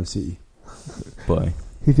he joined Man City. Boy.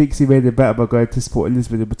 He thinks he made it better by going to Sporting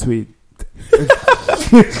Lisbon in between.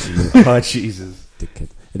 Oh, Jesus. Dickhead.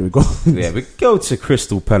 Anyway, go. Yeah, we go to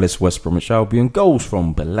Crystal Palace, West Bromwich Albion. Goals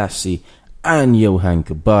from Balassi and Johan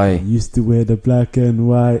Cabaye. Used to wear the black and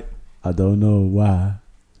white. I don't know why.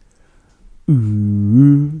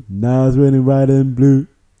 Ooh, now it's wearing white and blue.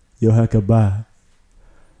 Johan Cabaye.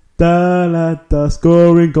 Da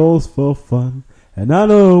scoring goals for fun. And I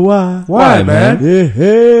know why. Why, man?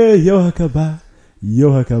 Hey, Johan Cabaye.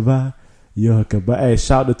 Hey,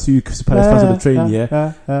 shout out to Crystal Palace fans on the train,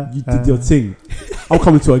 yeah? You did your thing. I'm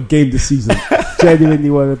coming to a game this season. Genuinely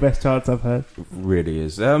one of the best chants I've heard. Really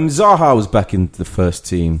is. Zaha was back in the first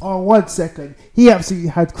team. Oh, 1 second. He absolutely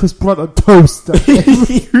had Chris Brunt on toast.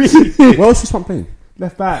 Where else was Trump playing?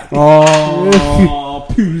 Left back. Oh,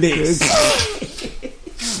 Pulis.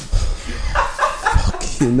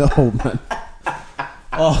 Fucking no, man.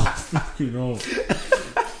 Oh, fucking no.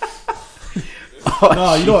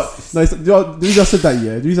 No, you know what? No, the reason I said that,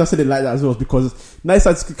 the reason I said it like that as well is because now he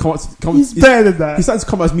started to come. He's better than that. He started to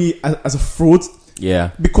come as me as a fraud.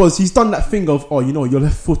 Yeah. Because he's done that thing of, you're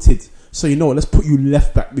left-footed. So, let's put you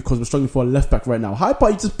left back because we're struggling for a left back right now. How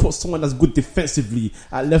about you just put someone that's good defensively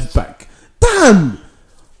at left back? Damn!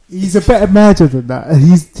 He's a better manager than that.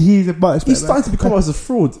 He's a much better. He's starting to become as a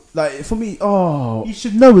fraud. Like, for me, you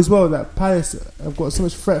should know as well that Palace have got so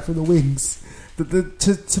much threat from the wings.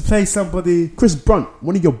 To play somebody, Chris Brunt,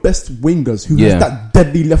 one of your best wingers who has that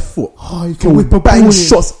deadly left foot, he can whip a bang ball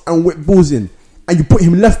shots and whip balls in, and you put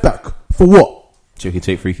him left back for what? So he can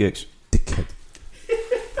take free kicks. Dickhead.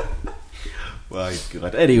 My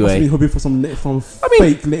God. Anyway, hoping for some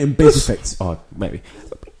fake little base effects. Oh, maybe.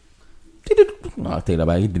 I'll take that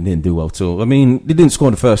back. He didn't do well too. I mean, they didn't score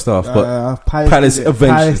in the first half, but Palace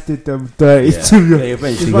did them dirty yeah, too. they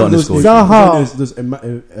eventually got on the score. Zaha. There's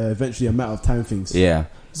eventually a matter of time things. Yeah,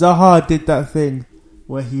 Zaha did that thing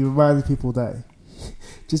where he reminded people that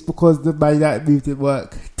just because the Man United move didn't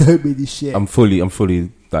work, don't mean this shit. I'm fully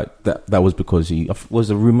like that. That was because he was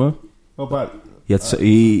a rumor. But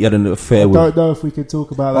He had an affair I with. don't know if we can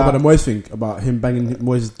talk about What that. about the Moyes thing about him banging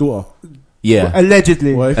Moyes' daughter? Yeah,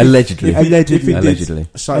 Allegedly. Well, allegedly. If he did, Allegedly.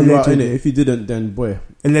 shout you out, Allegedly. innit? If he didn't, then boy,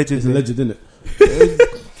 it's Allegedly. alleged, innit?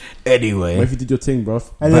 Anyway, But if you did your thing,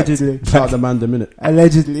 bruv, Allegedly. shout out the man the minute.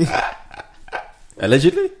 Allegedly.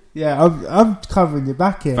 allegedly. Yeah, I'm covering your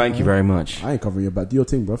back here. Thank you very much. I ain't covering your back. Do your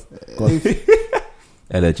thing, bruv. Go on.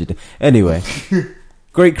 Allegedly. Anyway,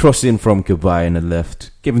 great crossing from Cabaye in the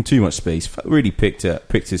left, given too much space. Really picked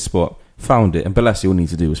his spot, found it, and Balassi all he needed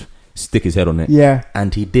to do was stick his head on it, Yeah.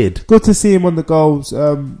 and he did. Good to see him on the goals.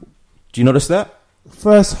 Do you notice that?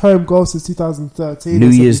 First home goal since 2013. New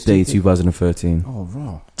Year's Day 2013 Oh,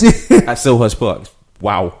 raw. at Selhurst Park.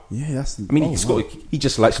 Wow. Yeah, that's. I mean, he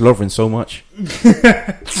just likes Lovren so much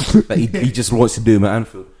that he just wants to do him at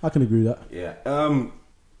Anfield. I can agree with that. Yeah.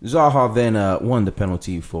 Zaha then won the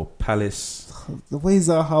penalty for Palace, The way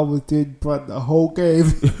Zaha was doing Brunt the whole game.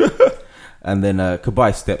 and then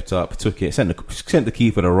Cabaye stepped up, took it, sent the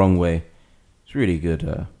keeper the wrong way. It's really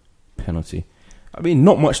good penalty. I mean,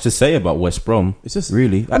 not much to say about West Brom. It's just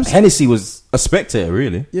Really, Hennessy was a spectator.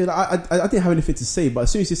 Really, Yeah, like, I didn't have anything to say, but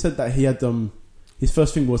as soon as he said that he had his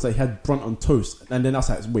first thing was that he had Brunt on toast, and then I was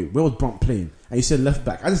like, wait, where was Brunt playing? And he said left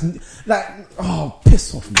back. I just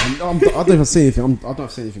piss off, man. I don't even say anything. I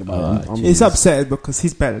don't say anything about it. It's upsetting because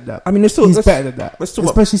he's better than that. I mean, He's better than that. let's talk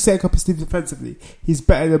about- Especially setting up his team defensively. He's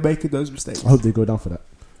better than making those mistakes. I hope they go down for that.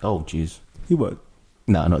 Oh, jeez. He won't.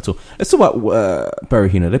 No, not at all. Let's talk about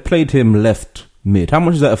Berahino. They played him left mid. How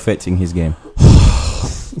much is that affecting his game?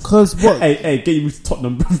 Because what? Hey, get you to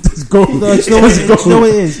Tottenham. Let's go. No, do you know what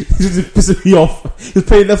it is? He's just pissing me off. He's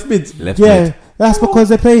playing left mid. Left Yeah, mid. that's because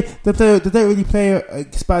they don't really play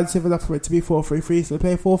expansive enough for it to be 4-3-3, so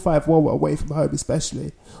they play 4-5-1 away from home,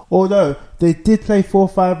 especially. Although they did play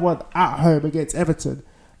 4-5-1 at home against Everton.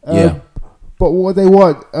 Yeah. But what they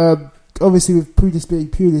want, obviously with Pulis being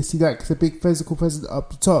Pulis, he likes a big physical presence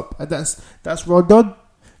up the top, and that's Rondon.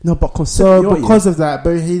 No, but consider So because of that,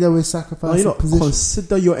 Berahino is sacrificing position.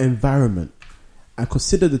 consider your environment and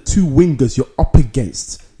consider the two wingers you're up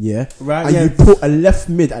against. Yeah, Right, And yeah. you put a left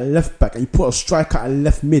mid at left back, and you put a striker at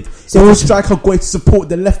left mid. So So the would- striker going to support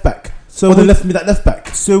the left back, So or the would- left mid at left back.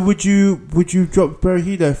 So would you drop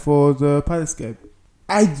Berahino for the Palace game?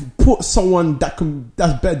 I'd put someone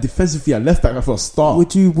that's better defensively at left back for a start.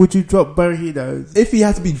 Would you drop Berahino? If he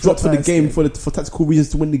had to be dropped for the Palace game game. for tactical reasons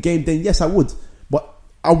to win the game, then yes, I would. But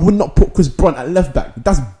I would not put Chris Brunt at left back.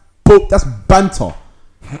 That's banter.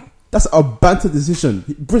 That's a banter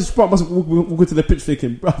decision. Chris Brunt must walk into the pitch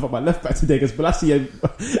thinking, "Bro, I'm at left back today against Balassi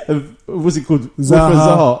and what's it called?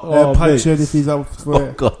 Zaha, Oh, punch mate. him if he's up for Oh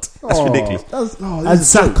it. God, that's ridiculous. And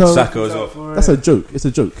That's a joke. Sacco. Sacco as well. That's a joke. It's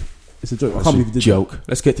a joke. It's a joke. I That's can't a believe you did joke.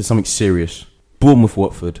 Let's get to something serious. Bournemouth,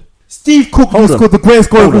 Watford. Steve Cook Hold on. scored the greatest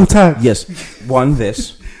goal of Hold all on. time. Yes,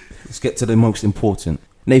 this. Let's get to the most important.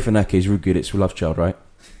 Nathan Ake is Rugudic's love child, right?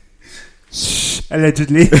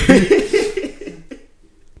 Allegedly.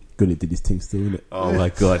 Gullit did his thing still, innit? Oh my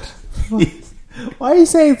God. Why are you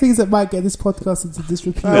saying things that might get this podcast into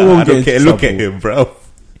disrepute? I won't I don't get care. in Look at trouble. him, bro.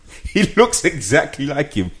 He looks exactly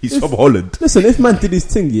like him. He's from Holland. Listen, if man did his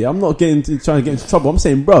thing, yeah, I'm not trying to get into trouble. I'm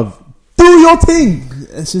saying, bruv, do your thing.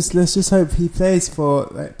 Let's just hope he plays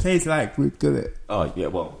like Ruud Gullit. Oh yeah,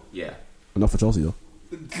 well, yeah. Enough for Chelsea though.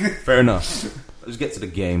 Fair enough. Let's get to the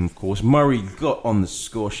game, of course. Murray got on the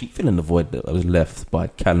score sheet, filling the void that was left by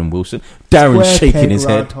Callum Wilson. Darren Square shaking peg, his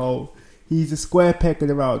round head. Hole. He's a square peg in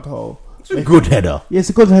a round hole. It's a good header. Yeah, it's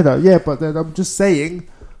a good header. Yeah, but then I'm just saying,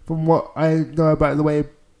 from what I know about the way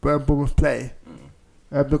Bournemouth play,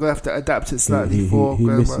 they're going to have to adapt it slightly for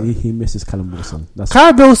He misses Callum Wilson. That's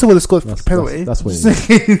Kyle Wilson would have scored That's- the penalty. that's what Just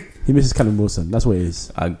it saying. he misses Callum Wilson. That's what it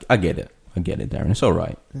is. I get it. Darren. It's all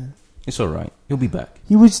right. Yeah. It's all right. He'll be back.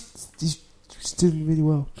 He was just doing really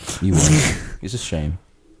well. You will. It's a shame.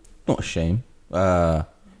 Not a shame.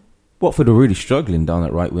 Watford are really struggling down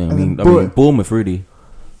that right wing. I mean, Bournemouth really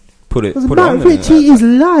put it Matt on there. Ritchie is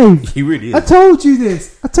live. He really I is. told you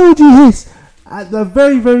this. I told you this at the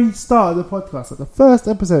very, very start of the podcast. At the first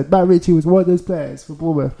episode, Matt Ritchie was one of those players for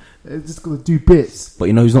Bournemouth. They're just going to do bits. But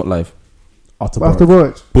you know who's not live?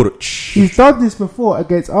 Afterwards, Burch. he's done this before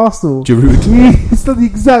against Arsenal. Giroud. He's done the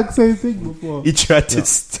exact same thing before. He tried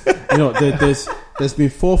to. You know, there's There's been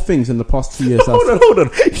 4 things in the past 2 years. Hold on.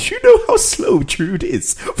 You know how slow Jude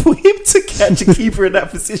is for him to catch a keeper in that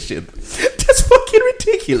position. That's fucking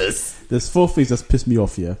ridiculous. There's 4 things that's pissed me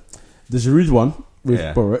off. Yeah, the Giroud one with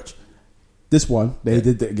Boruc. This one they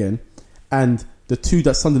did it again, and the 2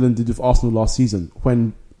 that Sunderland did with Arsenal last season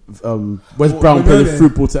when Wes Brown played a through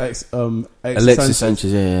ball to Alexis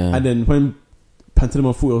Sanchez. Yeah. And then when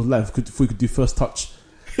Pantilimon thought it was live, we could do first touch.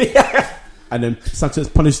 And then Sanchez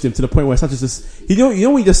punished him to the point where Sanchez just you know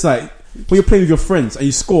when you just like when you're playing with your friends and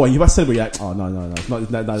you score and you about to celebrate, you're like, oh no, it's not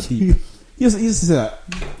that deep. He just said that.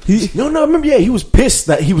 No, I remember. Yeah, he was pissed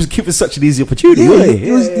that he was given such an easy opportunity.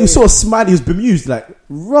 He was sort of smiling. He was bemused, like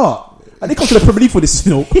rah. And they come to the Premier League for this,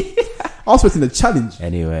 I was expecting a challenge.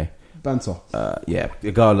 Anyway, banter.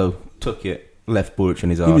 Ighalo took it, left Boruc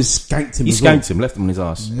on his ass. He just skanked him. He skanked him, left him on his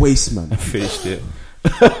ass. Waste man. And finished it.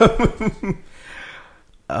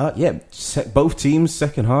 Both teams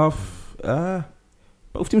second half.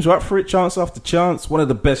 Both teams were up for it, chance after chance. One of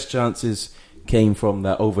the best chances came from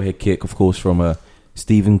that overhead kick, of course, from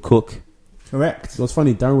Stephen Cook. Correct. It was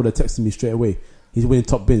funny. Darren would have texted me straight away. He's winning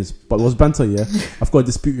top bins, but it was banter. Yeah, I've got a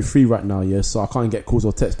dispute with Free right now. Yeah, so I can't get calls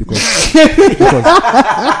or texts because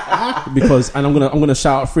and I'm gonna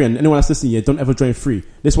shout out Free and anyone that's listening. Yeah, don't ever join Free.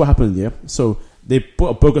 This is what happened. Yeah, so they put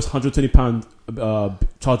a bogus £120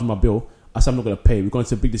 charge on my bill. I said I'm not going to pay. We're going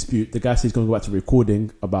to a big dispute. The guy says he's going to go back to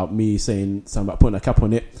recording about me saying something about putting a cap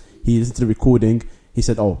on it. He listened to the recording. He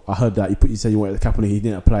said, "Oh, I heard that. You said you wanted the cap on it. He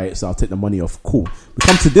didn't apply it, so I'll take the money off." Cool. We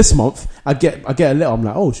come to this month. I get a letter. I'm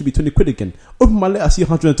like, "Oh, it should be 20 quid again." Open my letter. I see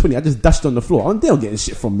 120. I just dashed on the floor. They don't get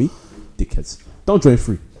shit from me, dickheads. Don't join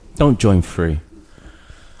Free. Don't join Free.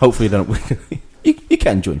 Hopefully, don't. you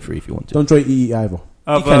can join Free if you want to. Don't join EE either.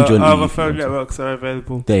 You can join other phone networks are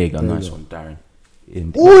available. There you go. Nice one, Darren.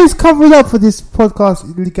 Always covering up for this podcast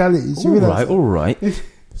illegalities. All right.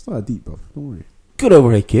 It's not that deep, bro. Don't worry. Good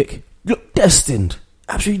overhead kick. Look, destined.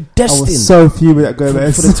 Absolutely destined. I was so fuming at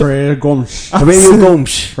Gomez. For the Freire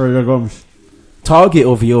Gomes. Target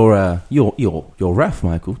of your ref,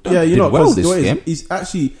 Michael. He's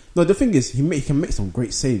actually the thing is he can make some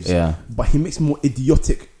great saves. Yeah, but he makes more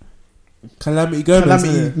idiotic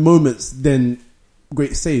calamity moments than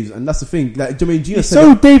great saves, and that's the thing. Like Jermaine Gina said,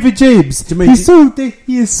 so David James. He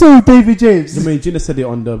is so David James. Jermaine Gina said it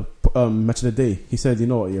on the match of the day. He said,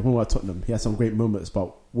 when we were at Tottenham, he had some great moments, but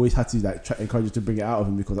we always had to try to encourage you to bring it out of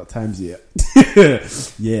him because at times,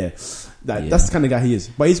 that's the kind of guy he is.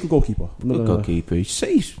 But he's a good goalkeeper. Good goalkeeper. He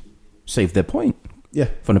saved their point. Yeah,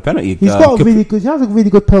 from the penalty. He has a really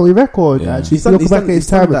good penalty record. Yeah. Actually, looking back at his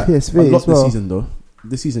time at PSV as well. This season, though.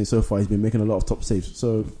 This season so far, he's been making a lot of top saves.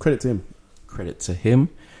 So credit to him.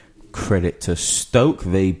 Credit to Stoke.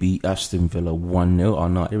 They beat Aston Villa 1-0.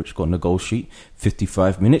 Arnaud Iric got on the goal sheet.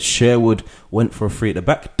 55 minutes. Sherwood went for a free at the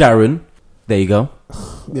back. Darren, there you go.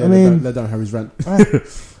 Yeah, let down Harry's rant.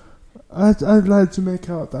 I'd like to make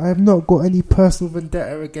out that I have not got any personal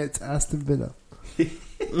vendetta against Aston Villa.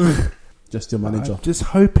 Just your manager. I'm just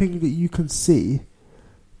hoping that you can see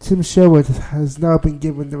Tim Sherwood has now been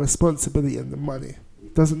given the responsibility and the money.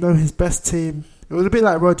 Doesn't know his best team. It was a bit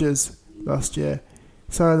like Rodgers last year.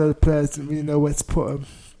 Some of the players didn't really know where to put them.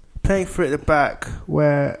 Playing for it at the back,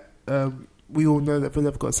 where we all know that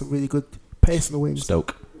Villa have got some really good pace on the wings.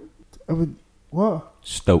 Stoke. I mean, what?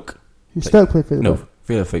 Stoke. Stoke play for it? No,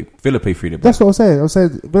 Villa play for it. That's what I'm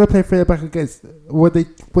saying. Villa play for it back against where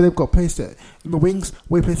they've got pace in the wings.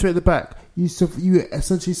 Where you play 3 at the back, you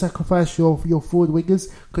essentially sacrifice your forward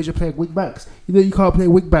wingers because you're playing wing backs. You can't play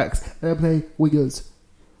wing backs and then play wingers.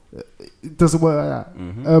 It doesn't work like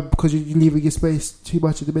that because you're leaving your space too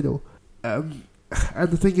much in the middle. And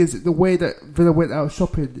the thing is, the way that Villa went out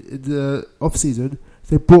shopping in the off-season,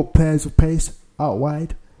 they brought players with pace out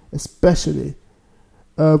wide, especially.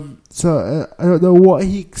 So I don't know what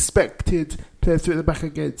he expected players through at the back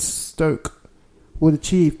against Stoke would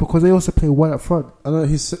achieve because they also play one up front. I know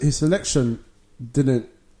his selection didn't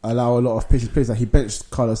allow a lot of patient players. Like he benched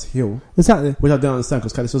Carlos Hill, exactly, which I don't understand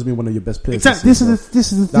because Carlos Hill's been one of your best players. Exactly, this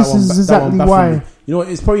is exactly why.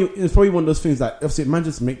 It's probably one of those things that obviously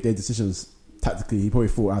managers make their decisions tactically. He probably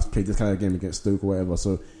thought I have to play this kind of game against Stoke or whatever.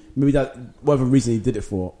 So maybe that whatever reason he did it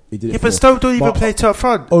for. But Stoke don't even play to up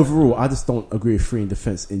front. Overall, I just don't agree with Free in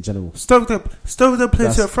defence in general. Stoke don't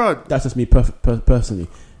play to up front. That's just me personally.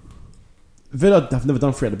 Villa have never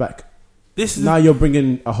done 3 at the back. Now you're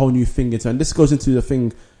bringing a whole new thing into, and this goes into the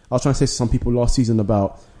thing I was trying to say to some people last season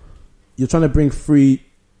about you're trying to bring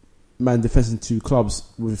 3-man defence into clubs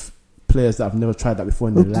with players that have never tried that before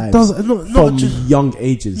in their lives from young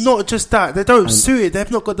ages. Not just that, they don't suit it.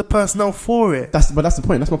 They've not got the personnel for it. That's the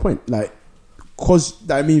point. That's my point. Like, cause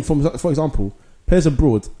I mean, for example, players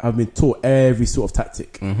abroad have been taught every sort of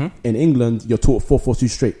tactic. Mm-hmm. In England, you're taught 4-4-2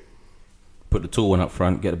 straight. Put the tall one up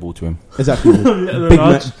front, get the ball to him. Exactly.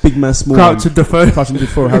 big man, small Crouch man. and Defoe. Crouch and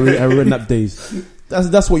Defoe, Harry Redknapp days.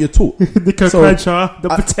 That's what you're taught. Nico So, Crenshaw,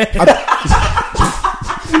 number 10.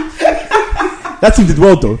 That team did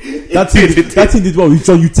well though. That team did well with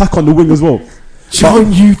John Utaka on the wing as well.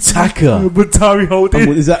 John Utaka. Mutari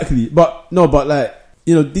Holding. Exactly. But like,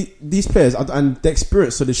 you know, these players and the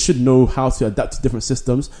experience, so they should know how to adapt to different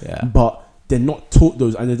systems. Yeah. But they're not taught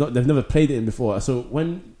those, and they've never played it in before. So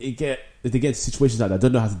when if they get into situations like that, they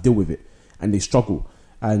don't know how to deal with it, and they struggle.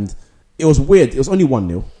 And it was weird. It was only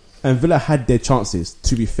 1-0, and Villa had their chances,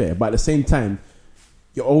 to be fair. But at the same time,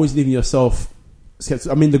 you're always leaving yourself.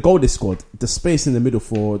 I mean, the goal they scored, the space in the middle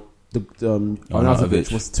for the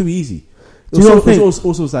Arnautovic was too easy. It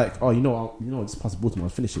was like, oh, you know, just pass the ball to me, I'll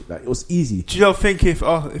finish it. Like, it was easy. Do you not think if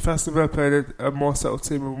Aston Villa played a more settled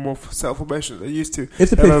team with a more settled formation than they used to, if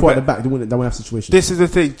they play 4 at the back, they wouldn't have situations. This is the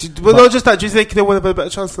thing. But not just that. Do you think they would have a better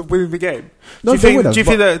chance of winning the game? No, do you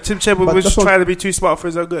think that Tim Chambers was trying to be too smart for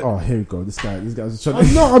his own good? Oh, here we go. This guy's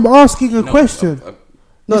trying. I'm asking a question.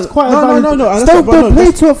 It's quite no. Don't play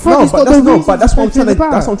to up front. But that's what I'm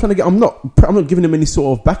trying to get. I'm not giving him any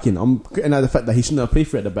sort of backing. I'm getting at the fact that he shouldn't have played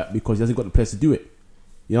for at the back because he hasn't got the players to do it.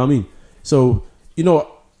 You know what I mean? So, you know,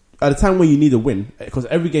 at a time when you need a win, because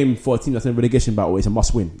every game for a team that's in a relegation battle is a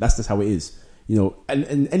must win. That's just how it is. You know, and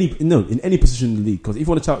in any position in the league, because if you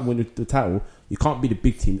want to win the title, you can't be the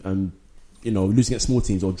big team and, you know, lose against small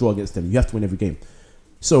teams or draw against them. You have to win every game.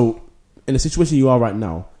 So, in the situation you are right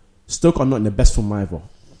now, Stoke are not in the best form either,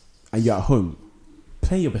 and you're at home.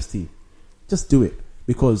 Play your best team. Just do it,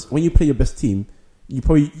 because when you play your best team, you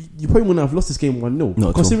probably wouldn't have lost this game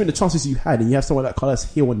 1-0. Considering the chances you had, and you have someone like Carlos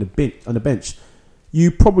here on the bench,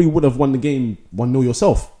 you probably would have won the game 1-0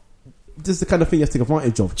 yourself. This is the kind of thing you have to take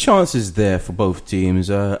advantage of. Chances there for both teams.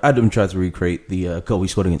 Adam tried to recreate the goal he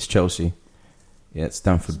scored against Chelsea. Yeah, at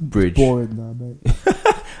Stamford Bridge. Boring now, mate.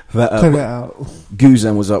 Cut it out.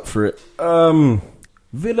 Guzan was up for it.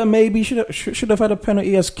 Villa maybe should have had a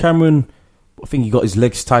penalty as Cameron. I think he got his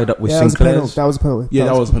legs tied up with Sinclair's. That was a penalty. Yeah,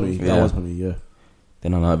 that was a penalty. Yeah. That was a penalty, yeah.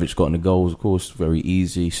 Then Arnautovic got in the goals, of course, very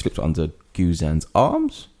easy. Slipped under Guzan's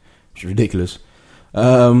arms, which is ridiculous.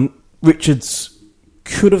 Richards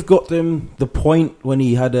could have got them the point when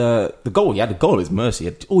he had the goal. He had the goal at his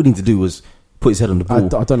mercy. All he needed to do was put his head on the ball.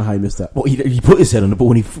 I don't know how he missed that. Well, he put his head on the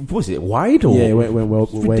ball and was it wide or? Yeah, it went way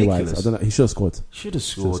wide. I don't know. He should have scored. Should have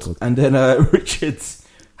scored. And then Richards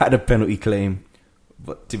had a penalty claim.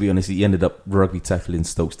 But to be honest, he ended up rugby tackling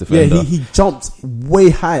Stokes defender. Yeah, he jumped way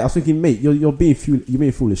high. I was thinking, mate, you're being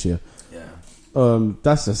foolish here. Yeah.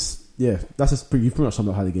 That's just pretty much summed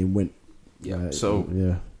up how the game went. Yeah.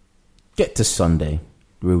 Yeah. Get to Sunday,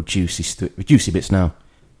 real juicy bits now.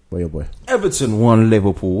 Boy, oh boy. Everton 1,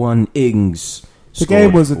 Liverpool 1. Ings. The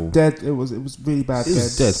game was dead. It was really bad. It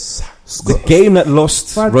was dead. The game that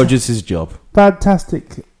lost Rodgers' job.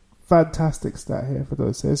 Fantastic stat here, if I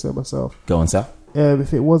don't say so myself. Go on, Sal.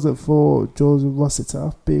 If it wasn't for George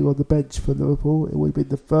Rossiter being on the bench for Liverpool, it would have been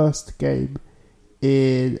the first game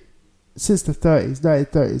since the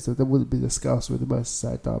 1930s, that there wouldn't be the Scouse with the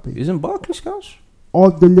Merseyside derby. Isn't Barkley Scouse?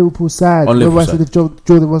 On the Liverpool side. On Liverpool side. If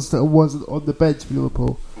Jordan Rossiter wasn't on the bench for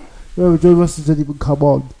Liverpool. Remember, Jordan Rossiter didn't even come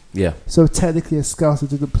on. Yeah. So technically a Scouse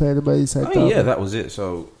didn't play in the Merseyside derby. Yeah, that was it.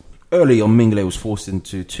 So early on, Mingele was forced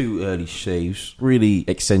into 2 early saves. Really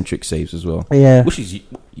eccentric saves as well. Yeah. Which is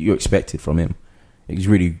you expected from him. He's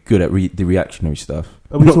really good at the reactionary stuff.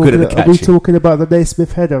 Are we talking about the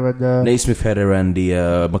Naismith header and Naismith header and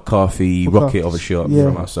the McCarthy rocket of a shot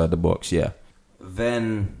from outside the box? Yeah.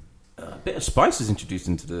 Then a bit of spice is introduced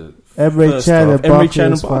into the Emre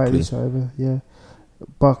Can and Barkley. Yeah,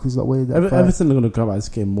 Barkley's not winning that. Everton are going to come out of this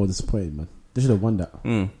game more disappointed, man. They should have won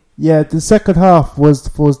that. Yeah, the second half was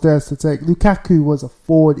theirs to take. Lukaku was a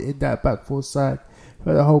forward in that back four side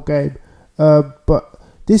for the whole game. But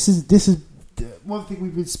this is one thing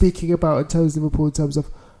we've been speaking about in terms of Liverpool, in terms of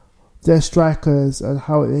their strikers and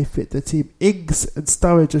how they fit the team. Ings and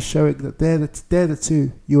Sturridge are showing that they're the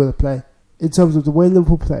two you want to play. In terms of the way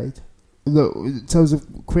Liverpool played, in terms of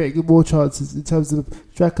creating more chances, in terms of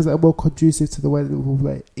strikers that are more conducive to the way Liverpool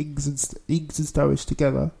play, Ings and Sturridge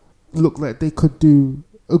together look like they could do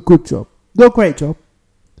a good job. Not a great job,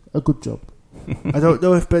 a good job. I don't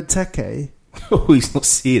know if Benteke... he's not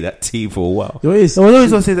seeing that team for a while. I know he's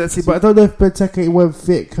not seeing that team, but I don't know if Benteke, when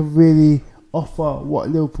fit, can really offer what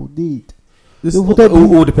Liverpool need.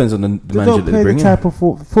 All depends on the manager that they bring in. They don't play the type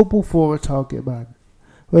of football for a target man.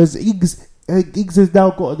 Whereas Ings Ings has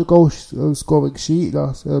now got on the goal scoring sheet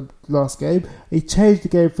last game. He changed the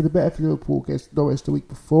game for the better for Liverpool against Norwich the week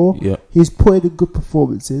before. Yeah. He's putting in good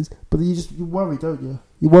performances, but then you worry, don't you?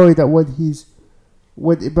 You worry that when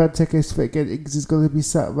Benteke is fit again, Ings is going to be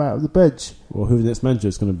sat right on the bench. Well, who the next manager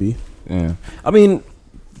is going to be? Yeah. I mean,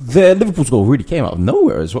 the Liverpool's goal really came out of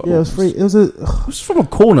nowhere as well. Yeah, it was free. It was from a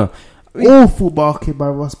corner. I mean, awful marking by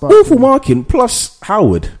Ross Barkley. Awful marking, plus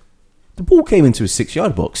Howard. The ball came into his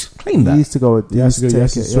 6-yard box. Claim that. He used to go. He used to take take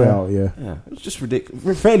it it. straight Yeah. out. Yeah. Yeah, it was just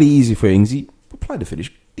ridiculous. Fairly easy for Ings. He applied the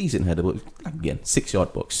finish. Decent header, but again,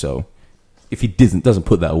 6-yard box. So if he doesn't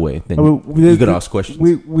put that away, then you're going to ask questions.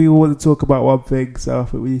 We want to talk about one thing, so I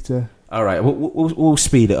think we need to. All right, we'll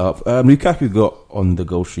speed it up. Lukaku got on the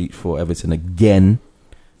goal sheet for Everton again.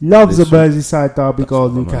 Loves a This week. Merseyside derby goal,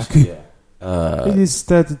 Lukaku. Yeah. It is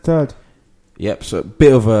third. Yep. So a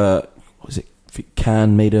bit of a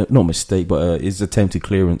Can made a not mistake, but his attempted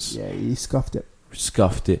clearance Yeah, he scuffed it.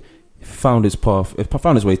 scuffed it. Found his path.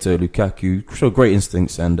 Found his way to Lukaku. Showed great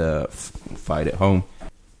instincts and fired it home.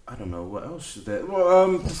 I don't know what else is there.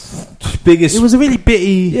 Well, biggest. It was a really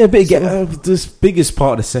bitty. Yeah, this biggest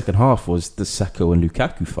part of the second half was the Saka and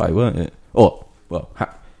Lukaku fight, weren't it? Oh, well,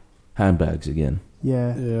 handbags again.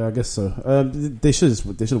 Yeah. Yeah, I guess so. They should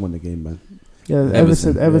have won the game, man. Yeah,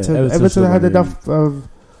 Everton. Everton should've had won the enough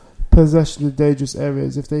possession in dangerous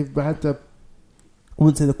areas. If they had the, I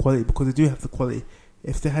wouldn't say the quality because they do have the quality.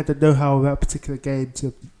 If they had the know-how of that particular game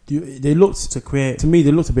They looked to create, to me,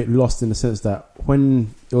 they looked a bit lost in the sense that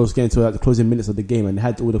when it was getting to the closing minutes of the game and they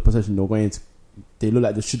had all the possession, they looked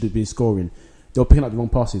like they should have been scoring. They were picking up the wrong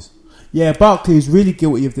passes. yeah, Barkley is really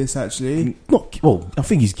guilty of this actually. I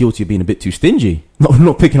think he's guilty of being a bit too stingy,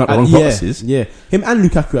 not picking up the wrong passes. Yeah, him and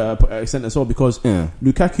Lukaku at an extent as well, because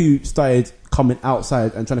Lukaku started coming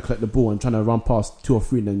outside and trying to collect the ball and trying to run past 2 or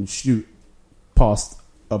 3 and then shoot past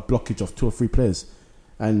a blockage of 2 or 3 players,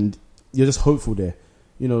 and you're just hopeful there.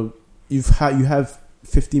 You know, you have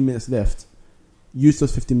 15 minutes left. Use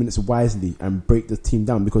those 15 minutes wisely and break the team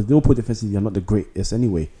down, because Liverpool defensively are not the greatest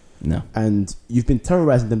anyway. No. And you've been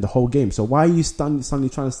terrorizing them the whole game. So why are you suddenly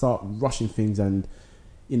trying to start rushing things and,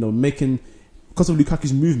 making, because of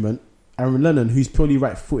Lukaku's movement, Aaron Lennon, who's purely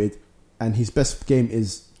right-footed, and his best game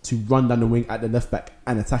is to run down the wing at the left back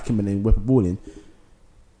and attack him and then whip a ball in,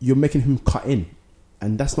 you're making him cut in,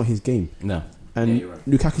 and that's not his game. No. And you're right.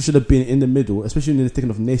 Lukaku should have been in the middle, especially in the taking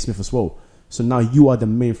of Naismith as well. So now you are the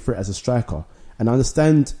main threat as a striker. And I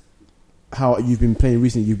understand how you've been playing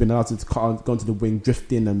recently. You've been allowed to go into the wing,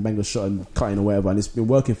 drift in and bang a shot and cut in or whatever, and it's been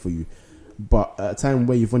working for you. But at a time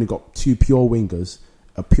where you've only got 2 pure wingers,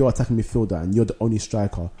 a pure attacking midfielder, and you're the only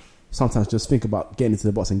striker, sometimes just think about getting into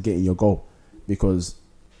the box and getting your goal, because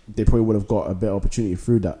they probably would have got a better opportunity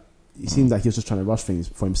through that. It seemed like he was just trying to rush things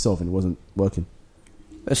for himself and it wasn't working.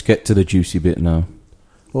 Let's get to the juicy bit now.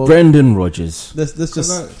 Well, Brendan Rodgers. Let's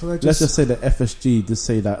just say that FSG did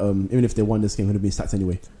say that even if they won this game, it would have been sacked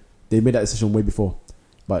anyway. They made that decision way before.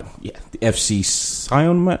 But Yeah, the FC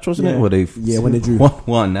Sion match, wasn't it? Where they when they drew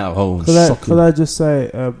 1-1 now home. Can I just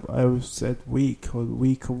say, I said week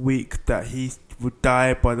that he would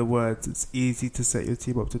die by the words, it's easy to set your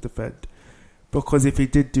team up to defend. Because if he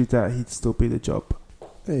did do that, he'd still be the job.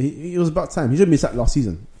 it was about time. He should have been sacked last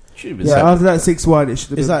season. Should have been Yeah, sacked. after that 6-1, it should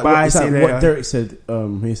have It's been like what Derek said.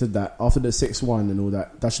 He said that after the 6-1 and all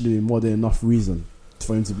that should have been more than enough reason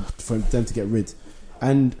for them to get rid.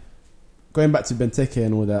 And going back to Benteke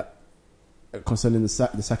and all that, concerning the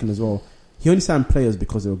sacking as well, he only signed players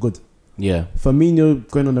because they were good. Yeah. Firmino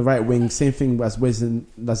going on the right wing, same thing as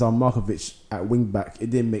Lazar Markovic at wing back. It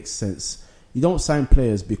didn't make sense. You don't sign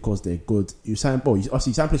players because they're good. You sign players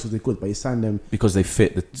because they're good, but you sign them Because they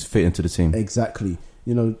fit into the team. exactly.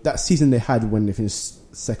 You know, that season they had when they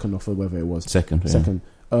finished second or whatever it was. Second.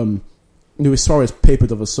 Luis Suarez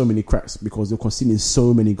papered over so many cracks because they were conceding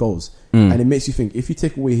so many goals. And it makes you think, if you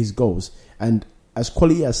take away his goals, and as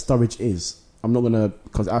quality as Sturridge is, I'm not going to,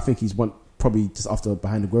 because I think he's one probably just after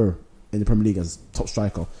behind Aguero in the Premier League as top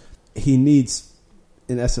striker. He needs,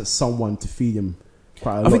 in essence, someone to feed him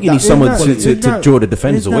quite a lot. I think he needs someone to draw the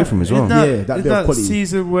defenders away from as well. That bit of that quality.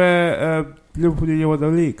 season where Liverpool nearly won the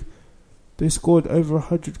league, they scored over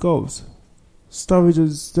 100 goals. Sturridge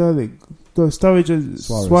and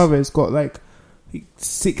Suarez got like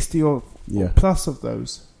 60 or plus of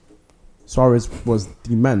those. Suarez was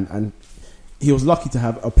the man, and he was lucky to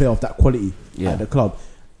have a player of that quality at the club.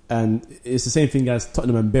 And it's the same thing as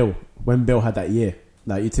Tottenham and Bale. When Bale had that year,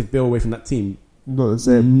 like, you take Bale away from that team, Not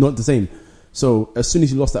the same. So as soon as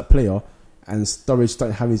he lost that player, and Sturridge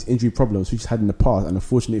started having his injury problems, which he had in the past, and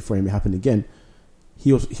unfortunately for him, it happened again.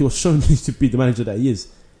 He was shown to be the manager that he is,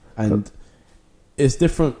 and it's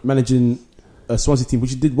different managing a Swansea team,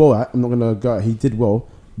 which he did well at. I'm not gonna go. He did well,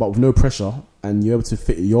 but with no pressure, and you're able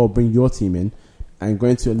to bring your team in, and go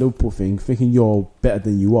into a Liverpool thing, thinking you're better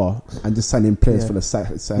than you are, and just signing players for the sake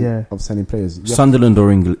of signing players. Sunderland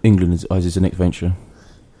or England is his next venture.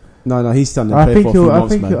 No, he's standing. I think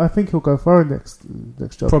he'll go foreign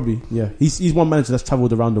next job. Probably, yeah. He's one manager that's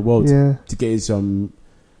travelled around the world to get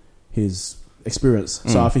his experience.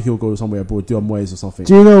 So I think he'll go somewhere abroad, do a Moyes or something.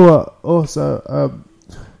 Do you know what? Also,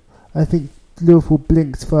 I think Liverpool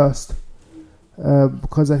blinked first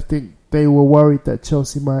because I think they were worried that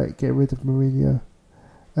Chelsea might get rid of Mourinho.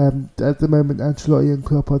 At the moment, Ancelotti and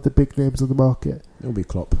Klopp are the big names on the market. It'll be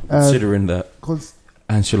Klopp, considering that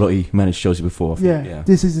Ancelotti managed Chelsea before. Yeah,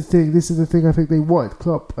 this is the thing. I think they wanted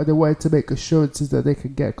Klopp, and they wanted to make assurances that they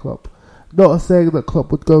can get Klopp. Not saying that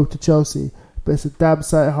Klopp would go to Chelsea, but it's a damn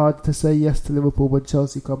sight hard to say yes to Liverpool when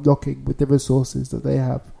Chelsea come knocking with the resources that they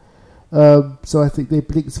have. So I think they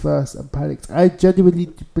blinked first and panicked. I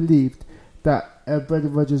genuinely believed that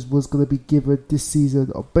Brendan Rodgers was going to be given this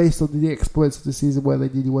season, or based on the exploits of the season where they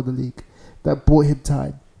nearly won the league, that bought him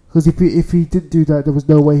time. Because if he didn't do that, there was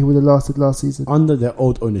no way he would have lasted last season. Under their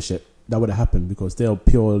old ownership, that would have happened because they were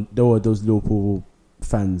those Liverpool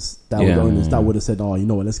fans that were the owners that would have said, "Oh, you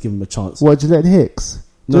know what? Let's give him a chance." What, Gillette and Hicks?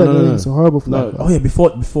 No. Hicks are horrible for that. Oh yeah, before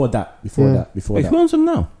that. Wait, who owns them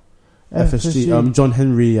now? FSG, John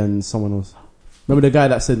Henry and someone else. Remember the guy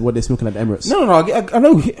that said what they're smoking at the Emirates? No, I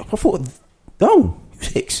know. I thought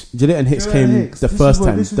Hicks. Gillette and Hicks came the first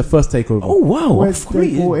takeover. Oh wow!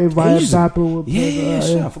 They bought in Ryan Babel.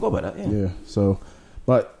 Yeah, I forgot about that. Yeah. So,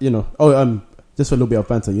 but just for a little bit of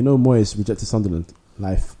banter, Moyes rejected Sunderland.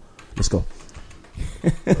 Life. Let's go.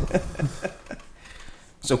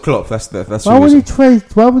 So Klopp, that's. Why would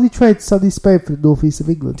he trade Sonny Spain for the northeast of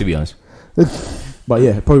England? To be honest. But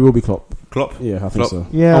yeah, it probably will be Klopp. Yeah, I think so.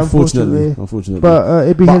 Yeah, unfortunately. But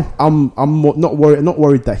it'd be. I'm not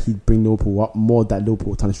worried that he'd bring Liverpool up. More that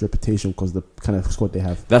Liverpool tarnish reputation because the kind of squad they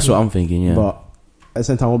have. That's what I'm thinking. Yeah. But at the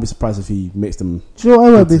same time, I won't be surprised if he makes them. Do you know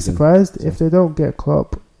what? I won't be surprised if they don't get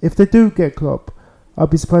Klopp. If they do get Klopp, I'll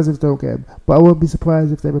be surprised if they don't get him. But I won't be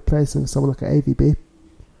surprised if they replace him with someone like an AVB,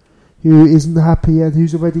 who isn't happy and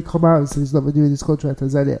who's already come out and said he's not renewing his contract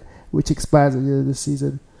as Zenit, which expires at the end of the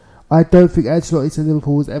season. I don't think Ancelotti to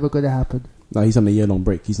Liverpool was ever going to happen. No, he's on a year-long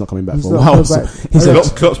break. He's not coming back for a while.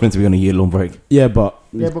 Klopp's meant to be on a year-long break. Yeah, but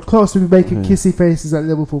Klopp's been making kissy faces at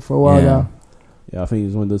Liverpool for a while now. Yeah, I think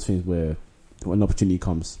it's one of those things where when opportunity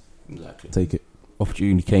comes, take it.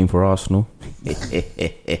 Opportunity came for Arsenal.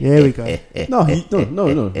 Here we go.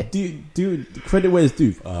 No. Do credit where it's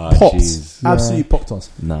due. Popped, absolutely popped us.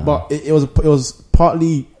 Nah. But it was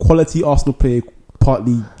partly quality Arsenal play.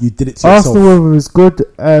 Partly you did it to yourself. Arsenal were as good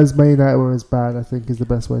as Man United were as bad, I think is the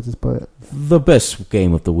best way to put it. The best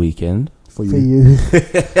game of the weekend for you.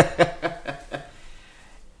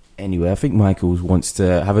 Anyway, I think Michaels wants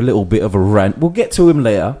to have a little bit of a rant. We'll get to him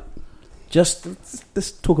later. Just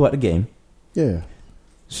let's talk about the game. Yeah.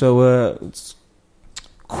 So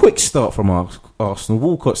quick start from Arsenal.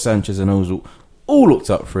 Walcott, Sanchez and Ozil all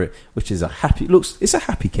looked up for it, which is it's a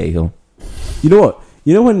happy Cahill. You know what?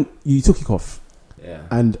 You know when you took it off? Yeah.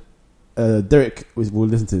 And Derek will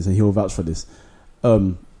listen to this and he'll vouch for this.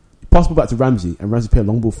 Pass ball back to Ramsey and Ramsey played a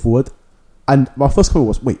long ball forward. And my first comment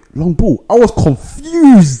was, wait, long ball? I was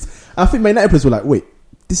confused. And I think Man United players were like, wait,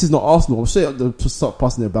 this is not Arsenal. I'm sure they'll just start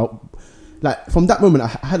passing it about. Like, from that moment, I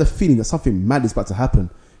had a feeling that something mad is about to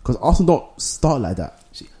happen. Because Arsenal don't start like that.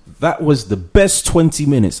 See, that was the best 20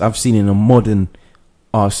 minutes I've seen in a modern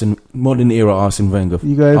era Arsene Wenger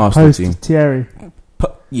you go Arsenal post team. Thierry.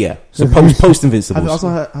 So post Invincibles.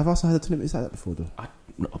 Have Arsenal had a 20 minutes like that before though?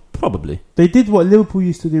 Probably. They did what Liverpool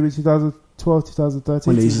used to do in 2012, 2013.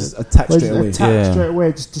 When they just attack straight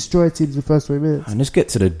away. Just destroy teams in the first 3 minutes. And let's get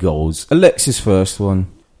to the goals. Alexis first one.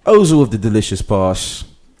 Ozil with the delicious pass.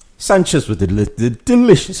 Sanchez with the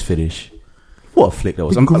delicious finish. What a flick that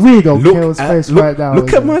was. The grid on Cahill's face right now.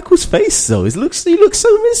 Look at Michael's face though. He looks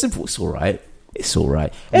so miserable. It's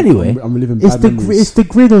alright. Anyway, I'm reliving bad memories. It's the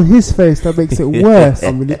grid on his face that makes it worse.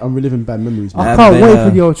 I'm reliving bad memories. I can't wait for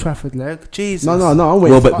the Old Trafford leg. Jesus. No. I'm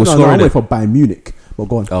waiting for Bayern Munich. Well,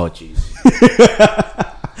 go on. Oh, jeez.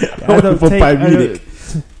 I'm waiting for Bayern Munich.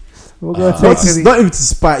 Not even to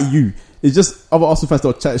spite you. It's just other Arsenal fans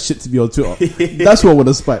that chat shit to me on Twitter. That's what I want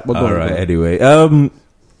to spite. Alright, anyway.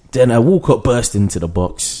 Then Walcott burst into the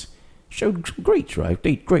box. Showed great drive,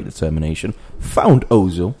 great determination. Found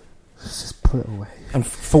Ozil. Just put it away. And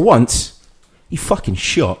for once, he fucking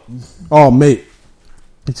shot. Oh, mate.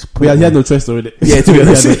 He had no choice already. Yeah, to be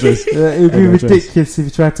honest. He had no choice. It would be no choice. ridiculous if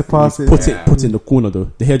you tried to pass it. Put it in the corner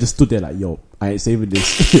though. The hair just stood there like, yo, I ain't saving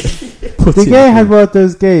this. Put The it guy in had the one of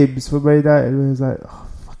those games for Man United where he was like, oh,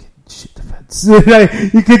 fucking shit defense.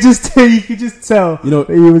 Like, you could just tell. You know,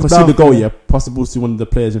 that he was consider the goal, down. yeah. Possible to one of the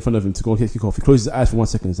players in front of him to go and kick off. He closes his eyes for 1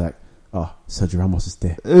 second. He's like, Sergio Ramos is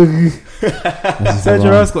there.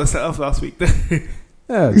 Sergio Ramos got set off last week.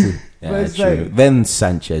 Yeah, true. Yeah, But it's true. like- Then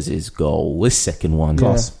Sanchez's goal, his second one.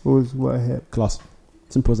 Class. Yeah, was what I hit. Class.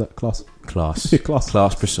 Simple as that. Class. Class. Class.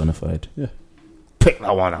 Class personified. Yeah. Pick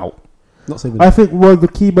that one out. Not saving. I think one of the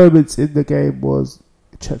key moments in the game was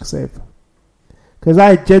check save. Because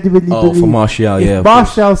I genuinely believe For Martial, if yeah.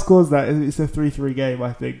 Martial scores that, it's a 3-3 game,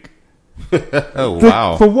 I think. Oh,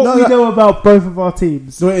 wow. For what we know about both of our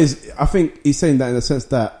teams. So it is. I think he's saying that in the sense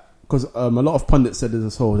that because a lot of pundits said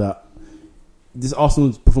this whole that this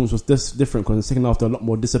Arsenal's performance was different because in the second half they're a lot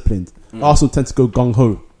more disciplined. Arsenal tend to go gung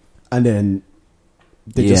ho, and then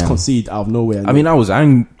they just Yeah. concede out of nowhere. I mean, I was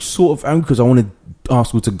sort of angry because I wanted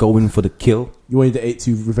Arsenal to go in for the kill. you wanted the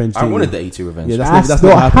 8-2 revenge. I didn't wanted you? the 8-2 revenge. Yeah, That's never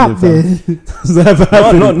not happening. fam. That's never no,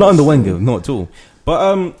 happening. not under Wenger, not at all.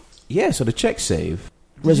 But so the check save,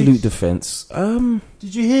 resolute defense.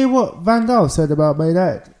 Did you hear what Van Gaal said about Man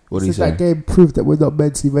United? What did he Said that say? game proved that we're not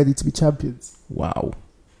mentally ready to be champions. Wow.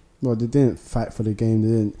 No, they didn't fight for the game. They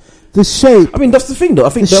didn't. The shape, I mean, that's the thing, though. I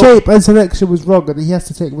the think shape and selection was wrong, and he has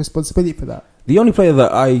to take responsibility for that. the only player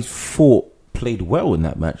that I thought played well in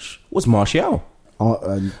that match was Martial.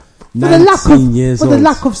 19 years For old. the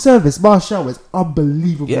lack of service, Martial was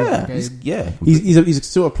unbelievable. in Yeah, that he's, game. yeah. He's a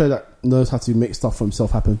sort of player that knows how to make stuff for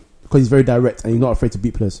himself happen because he's very direct and he's not afraid to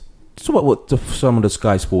beat players. It's about what some of the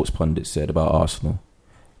Sky Sports pundits said about Arsenal.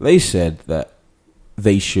 They said that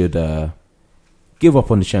they should give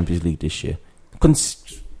up on the Champions League this year,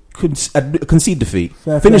 concede defeat,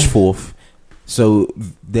 Fair finish play. fourth. So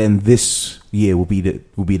then this year will be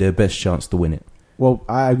their best chance to win it. Well,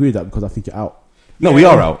 I agree with that because I think you're out. No, we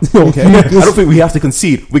are out. Okay. I don't think we have to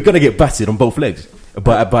concede. We're gonna get battered on both legs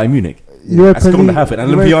by Munich. That's going to happen.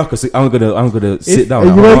 And Olympiacos, I'm gonna sit down.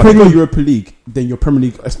 Europa If you go League- Europa League, then your Premier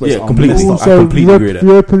League experts Yeah, are completely. messed up. I completely agree with that.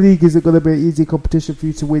 Europa League isn't going to be an easy competition for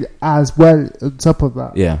you to win as well. On top of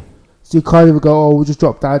that, Yeah, so you can't even go, we'll just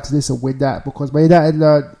drop down to this and win that, because Man United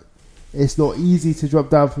learned it's not easy to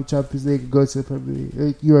drop down from Champions League and go to the Premier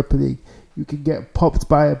League, Europa League. You can get popped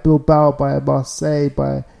by a Bilbao, by a Marseille,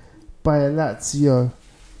 by a Lazio.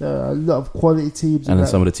 There are a lot of quality teams. and then in that.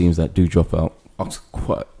 some of the teams that do drop out are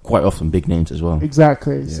quite often big names as well.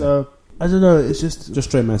 Exactly. Yeah. So I don't know. It's just Just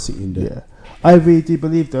straight Man City in there. yeah. I really do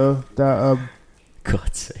believe though that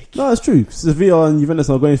God's sake. No, it's true. Sevilla and Juventus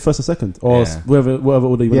are going first or second, or Yeah. whatever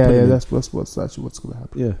order you want to play them in. that's actually what's going to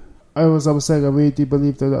happen. Yeah. I was saying, I really do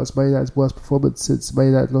believe though that was Man United's worst performance since Man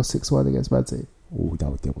United lost 6-1 against Man City. Oh, that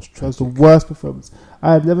was That was tragic. the worst performance.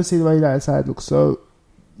 I have never seen the Man United side look so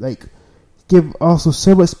give Arsenal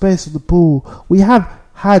so much space on the ball. We have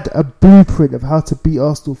had a blueprint of how to beat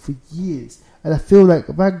Arsenal for years, and I feel like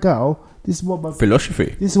Van Gaal. This is one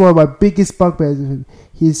of my biggest bugbears with him.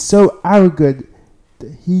 He is so arrogant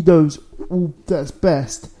that he knows all that's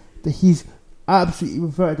best, that he's absolutely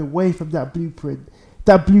reverted away from that blueprint.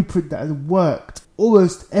 That blueprint that has worked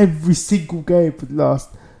almost every single game for the last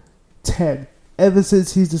 10. Ever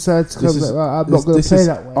since he's decided to come, I'm not going to play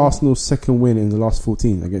that way. Arsenal's second win in the last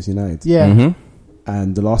 14 against United. Yeah. Mm-hmm.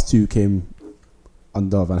 And the last two came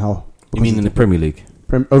under Van Gaal. You mean in the Premier League?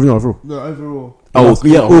 Overall. No, overall. Oh,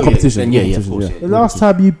 yeah, all competition. Yeah, of course. The last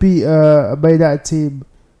time you beat a Man United team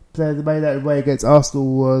playing the Man United way against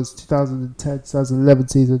Arsenal was 2010-2011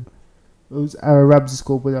 season. It was Aaron Ramsey's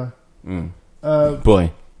goal winner.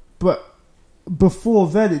 Boy. But before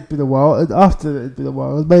then it'd been a while, and after it'd been a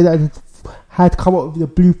while, Man United had come up with a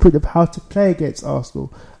blueprint of how to play against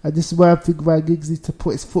Arsenal. And this is where I think Ryan Giggs needs to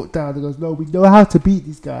put his foot down and goes, no, we know how to beat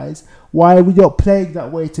these guys. Why are we not playing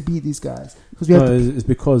that way to beat these guys? Because we have to. It's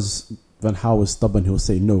because Van Gaal was stubborn. He'll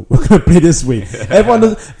say, no, we're going to play this way. Everyone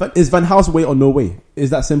knows, but is Van Gaal's way or no way?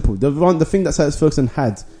 Is that simple? The thing that Alex Ferguson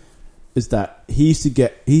had is that he said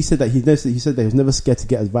that he was never scared to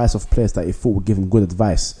get advice of players that he thought would give him good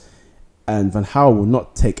advice. And Van Gaal will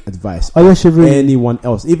not take advice from anyone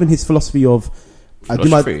else. Even his philosophy of I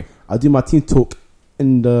do my team talk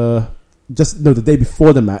in the day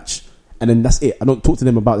before the match, and then that's it. I don't talk to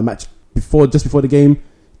them about the match just before the game,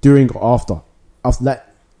 during or after. After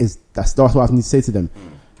that that's what I need to say to them.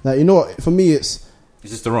 Like, you know what? For me, it's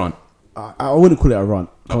Is this the run? I wouldn't call it a run.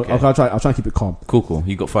 Okay. I'll try and keep it calm. Cool.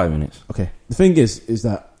 You got 5 minutes. Okay. The thing is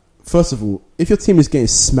that first of all, if your team is getting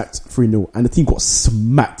smacked 3-0 and the team got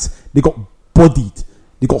smacked, they got bodied,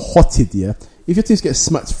 they got hotted, yeah, if your teams get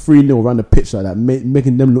smacked 3-0 around the pitch like that,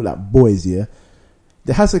 making them look like boys, yeah,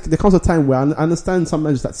 there comes a time where I understand some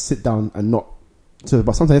managers that sit down and not,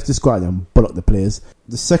 but sometimes you have to just go out there and bollock the players.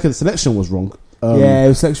 The second selection was wrong.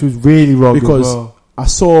 The selection was really wrong because as well. I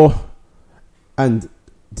saw, and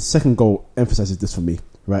the second goal emphasizes this for me,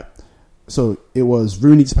 right? So it was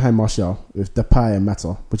Rooney behind Martial with Depay and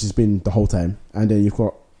Mata, which has been the whole time, and then you've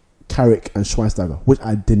got Carrick and Schweinsteiger, which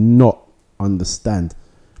I did not understand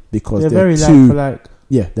because they're very like for like.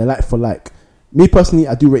 Yeah, they're like for like. Me personally,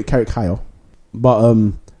 I do rate Carrick higher, but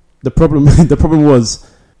the problem was,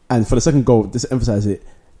 and for the second goal, this emphasizes it,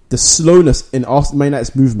 the slowness in Man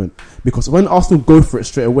United's movement. Because when Arsenal go for it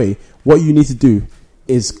straight away, what you need to do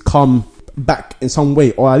is come back in some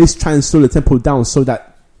way, or at least try and slow the tempo down so that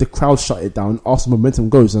the crowd shut it down, Arsenal momentum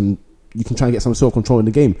goes, and you can try and get some sort of control in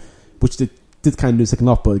the game, which they did kind of do the second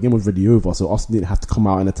half, but the game was already over, so Arsenal didn't have to come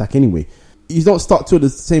out and attack anyway. You don't start two of the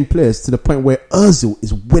same players to the point where Ozil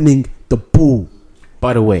is winning the ball.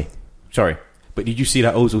 By the way, sorry, but did you see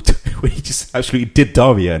that Ozil when he just actually did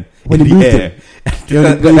Darmian When in he the moved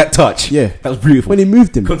air? That touch, yeah, that was beautiful. when he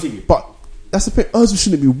moved him. Continue. But that's the point. Ozil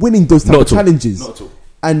shouldn't be winning those type Not of at all. challenges. Not at all.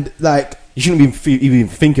 And like, You shouldn't be even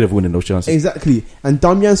thinking of winning those chances. exactly. And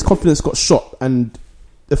Darmian's confidence got shot. And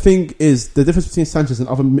the thing is, the difference between Sanchez and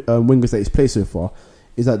other wingers that he's played so far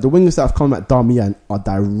is that the wingers that have come at Darmian are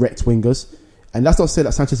direct wingers. And that's not to say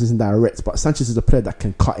that Sanchez isn't direct, but Sanchez is a player that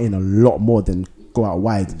can cut in a lot more than go out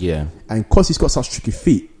wide. Yeah. And because he's got such tricky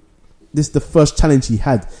feet, this is the first challenge he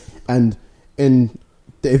had. And in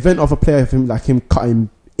the event of a player of him like him cutting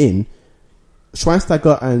in,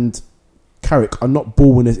 Schweinsteiger and Carrick are not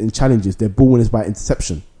ball winners in challenges. They're ball winners by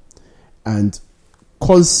interception. And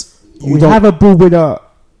because you We don't have a ball winner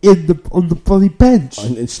on the bloody bench.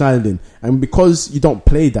 in Schneiderlin, and because you don't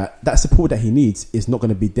play that support that he needs is not going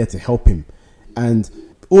to be there to help him. And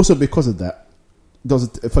also because of that,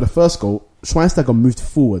 for the first goal, Schweinsteiger moved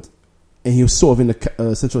forward, and he was sort of in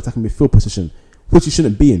the central attacking midfield position, which he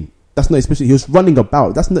shouldn't be in. That's not especially. He was running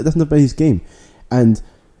about. That's not his game. And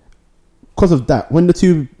because of that, when the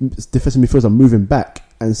two defensive midfielders are moving back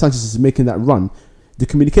and Sanchez is making that run, the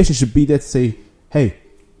communication should be there to say, "Hey,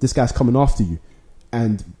 this guy's coming after you."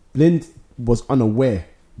 And Blind was unaware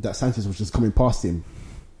that Sanchez was just coming past him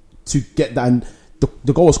to get that. And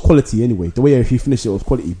the goal was quality anyway. The way he finished it was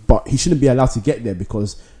quality, but he shouldn't be allowed to get there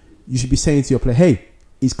because you should be saying to your player, "Hey,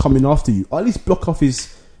 he's coming after you." Or at least block off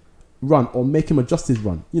his run or make him adjust his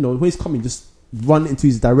run. You know, when he's coming, just run into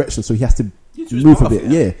his direction so he has to move a bit.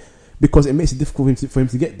 Yeah, because it makes it difficult for him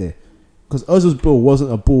to get there. Because Ozil's ball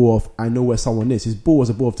wasn't a ball of I know where someone is. His ball was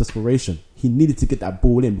a ball of desperation. He needed to get that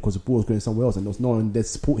ball in because the ball was going somewhere else and there was no one there to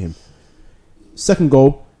support him. Second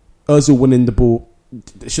goal, Ozil winning the ball.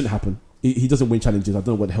 It shouldn't happen. He doesn't win challenges. I don't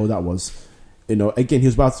know what the hell that was. You know, again, he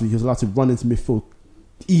was allowed to run into midfield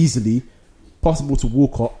easily, pass the ball to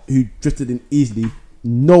Walcott, who drifted in easily.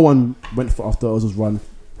 No one went for after Ozil's run.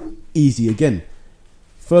 Easy again.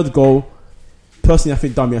 Third goal, personally, I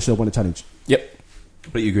think Darmian should have won the challenge. Yep.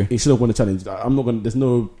 But you agree? He should have won the challenge. I'm not going to... There's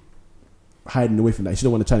no hiding away from that. He should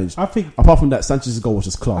have won the challenge. I think. Apart from that, Sanchez's goal was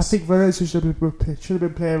just class. I think Valencia should have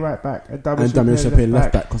been playing right back, and Darmian should have played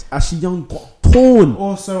left back because Ashley Young got torn.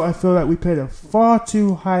 Also, I feel like we played a far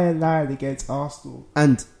too high line against Arsenal.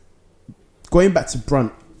 And going back to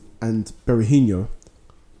Brunt and Berahino,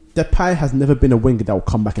 Depay has never been a winger that will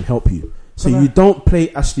come back and help you. So you don't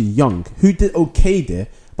play Ashley Young, who did okay there,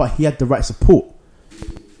 but he had the right support.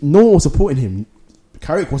 No one was supporting him.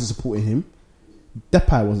 Carrick wasn't supporting him.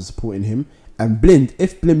 Depay wasn't supporting him. And Blind,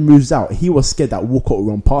 if Blind moves out, he was scared that Walcott would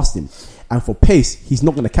run past him. And for pace, he's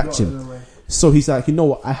not going to catch him. So he's like, you know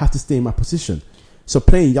what, I have to stay in my position. So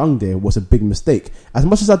playing Young there was a big mistake. As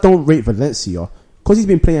much as I don't rate Valencia, because he's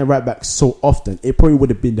been playing at right back so often, it probably would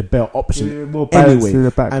have been the better option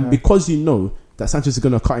anyway. And because you know that Sanchez is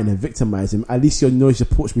going to cut in and victimise him, at least you know his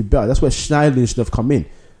support should be better. That's where Schneiderlin should have come in.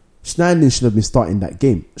 Schneiderlin should have been starting that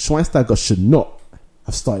game. Schweinsteiger should not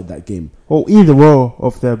have started that game. Or either or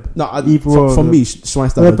of them. No, for me,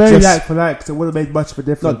 Schweinsteiger... They're very like for like, so it wouldn't have made much of a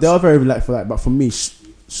difference. No, they are very like for like, but for me,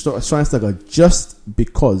 Schweinsteiger, just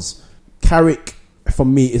because Carrick, for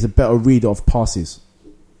me, is a better reader of passes.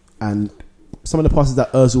 And some of the passes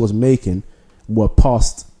that Ozil was making were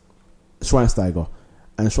past Schweinsteiger.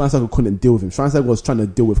 And Schweinsteiger couldn't deal with him. Schweinsteiger was trying to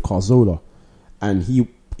deal with Cazorla. And he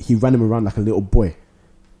ran him around like a little boy,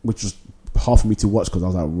 which was hard for me to watch because I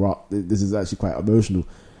was like, right, this is actually quite emotional.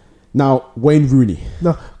 Now, Wayne Rooney.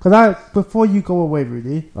 No, because before you go away,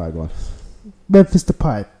 Rooney. Alright, go on. Memphis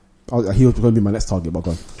Depay. He was going to be my next target, but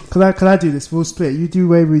go on. Can I do this? We'll split. You do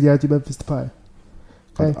Wayne Rooney, I do Memphis Depay.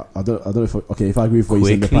 Okay. I don't know if I agree with what you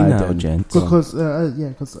said. Quickly Depay, now, then- gents. Because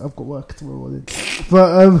because I've got work tomorrow morning.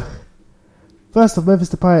 But first off, Memphis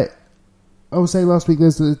Depay. I was saying last week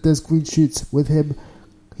there's green shoots with him.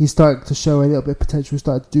 He's starting to show a little bit of potential. He's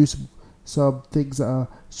starting to do some things that are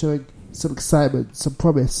showing some excitement, some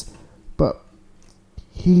promise. But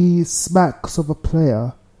he smacks of a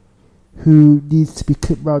player who needs to be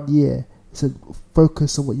clipped round the ear. So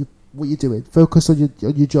focus on what you're doing. Focus on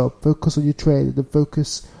your job. Focus on your training, and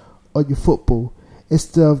focus on your football.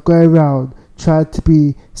 Instead of going around trying to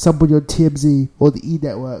be somebody on TMZ or the E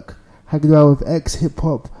Network, hanging around with ex-hip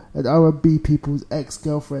hop and R&B people's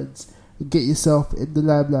ex-girlfriends, and get yourself in the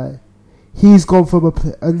limelight. He's gone from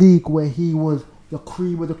a league where he was the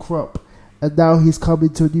cream of the crop, and now he's come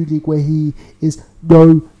into a new league where he is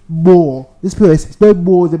no more. Let's be honest, it's no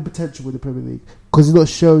more than potential in the Premier League, because he's not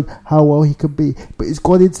shown how well he can be. But he's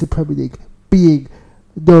gone into the Premier League being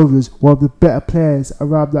known as one of the better players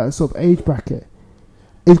around that sort of age bracket.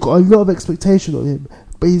 He's got a lot of expectation on him,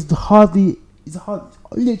 but he's literally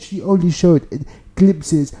only shown in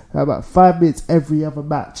glimpses about 5 minutes every other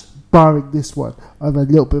match, barring this one, of a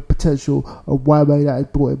little bit of potential of why Man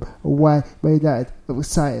United bought him and why Man United are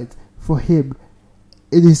excited for him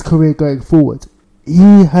in his career going forward.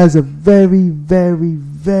 He has a very, very,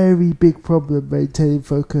 very big problem maintaining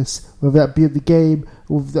focus, whether that be in the game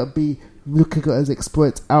or whether that be looking at his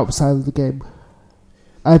exploits outside of the game.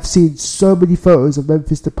 I've seen so many photos of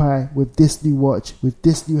Memphis Depay with this new watch, with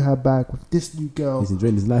this new handbag, with this new girl. He's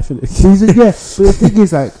enjoying his life, innit? But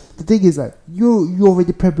the thing is like you're in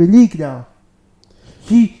the Premier League now.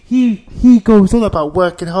 He goes on about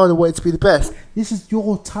working hard and wanting to be the best. This is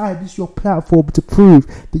your time. This is your platform to prove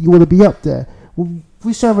that you want to be up there. Well,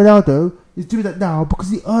 Cristiano Ronaldo is doing that now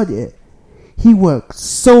because he earned it. He worked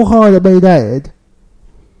so hard at Man United.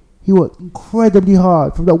 He worked incredibly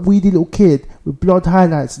hard from that weedy little kid with blonde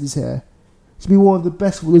highlights in his hair to be one of the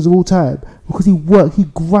best footballers of all time, because he worked, he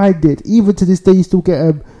grinded. Even to this day, you still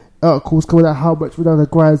get articles coming out how much Ronaldo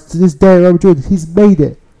grinds. To this day, Real Madrid, he's made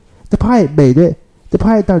it. Depay ain't made it.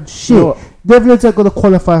 Depay ain't done shit. You know Netherlands are going to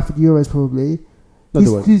qualify for the Euros probably.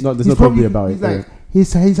 There's no probably about it.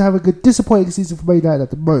 He's having a disappointing season for Man United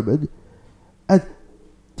at the moment, and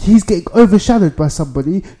he's getting overshadowed by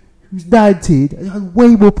somebody who's 19 and had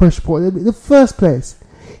way more pressure put on him in the first place.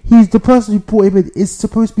 He's the person who brought him in is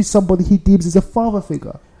supposed to be somebody he deems as a father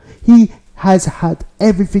figure. He has had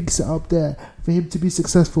everything set up there for him to be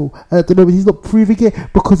successful, and at the moment he's not proving it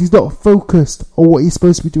because he's not focused on what he's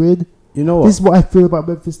supposed to be doing. You know what? This is what I feel about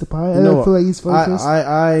Memphis Depay. I don't feel like he's focused.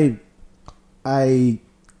 I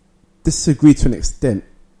disagree to an extent,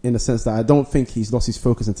 in the sense that I don't think he's lost his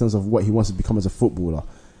focus in terms of what he wants to become as a footballer.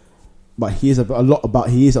 But he is a lot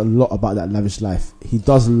about that lavish life. He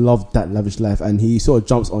does love that lavish life, and he sort of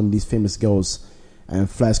jumps on these famous girls and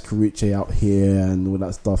flies Karuche out here and all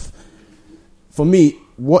that stuff. For me,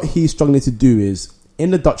 what he's struggling to do is,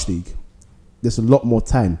 in the Dutch league, there's a lot more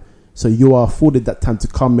time. So you are afforded that time to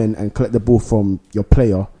come in and collect the ball from your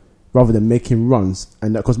player rather than making runs.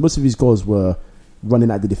 And because most of his goals were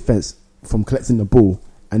running at the defence from collecting the ball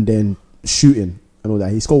and then shooting and all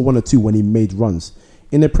that. He scored 1 or 2 when he made runs.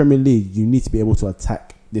 In the Premier League, you need to be able to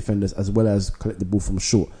attack defenders as well as collect the ball from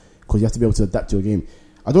short, because you have to be able to adapt to your game.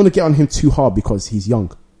 I don't want to get on him too hard because he's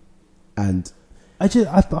young. And I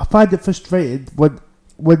find it frustrating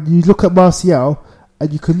when you look at Martial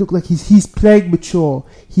and you can look like he's playing mature,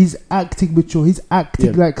 he's acting mature, he's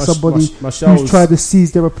acting like somebody who's trying to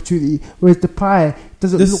seize their opportunity, whereas Depay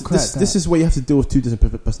doesn't look like that. This is where you have to deal with two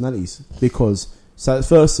different personalities, because Sir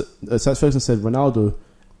Ferguson said Ronaldo,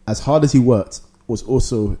 as hard as he worked, was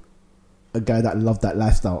also a guy that loved that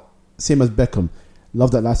lifestyle. Same as Beckham,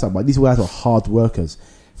 loved that lifestyle, but these guys are hard workers.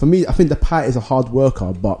 For me, I think Depay is a hard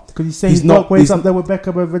worker, but because you say he's not up there with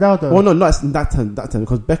Beckham and Ronaldo. Oh no, not in that time,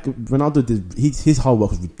 because Ronaldo did his hard work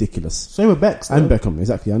was ridiculous. Same with Beckham and Beckham,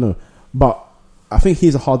 exactly. I know, but I think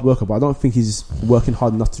he's a hard worker, but I don't think he's working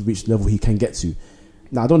hard enough to reach the level he can get to.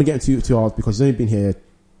 Now, I don't want to get into too hard because he's only been here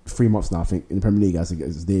 3 months now, I think, in the Premier League as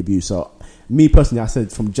his debut. So, me personally, I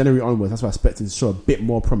said from January onwards, that's what I expect him to show a bit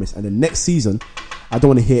more promise. And the next season, I don't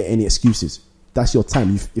want to hear any excuses. That's your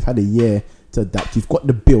time. You've had a year to adapt. You've got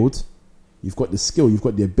the build, you've got the skill, you've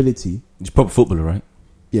got the ability. He's a proper footballer, right?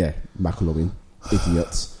 Yeah, McAlowin,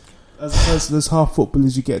 idiots. As opposed to those half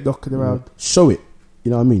footballers you get knocking around. Show it,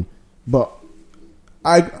 you know what I mean? But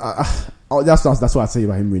that's what I say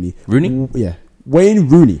about him, really. Rooney? Yeah, Wayne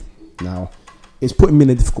Rooney. Now, it's putting him in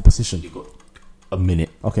a difficult position. You got a minute.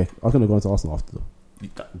 Okay, I was going to go into Arsenal after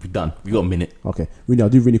though. We're done. We got a minute. Okay, Rooney, I'll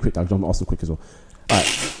do really quick. I'll jump on Arsenal quick as well.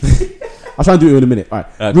 Alright. I'll try and do it in a minute. All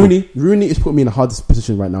right. Cool. Rooney is putting me in the hardest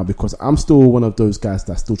position right now because I'm still one of those guys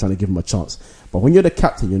that's still trying to give him a chance. But when you're the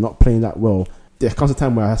captain, you're not playing that well. There comes a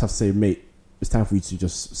time where I have to say, mate, it's time for you to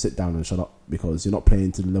just sit down and shut up because you're not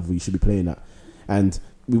playing to the level you should be playing at. And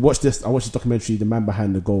I watched this documentary, The Man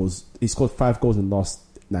Behind the Goals. He scored 5 goals in the last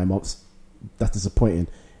 9 months. That's disappointing.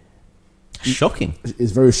 Shocking.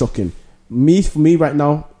 It's very shocking. For me right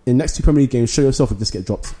now, in the next 2 Premier League games, show yourself if this get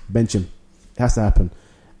dropped. Bench him. It has to happen.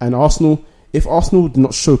 And if Arsenal do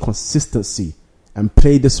not show consistency and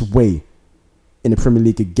play this way in the Premier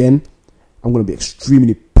League again, I'm going to be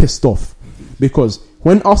extremely pissed off. Because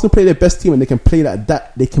when Arsenal play their best team and they can play like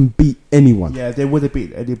that, they can beat anyone. Yeah, they would have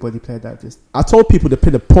beat anybody playing that. I told people to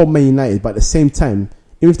play the poor Man United, but at the same time,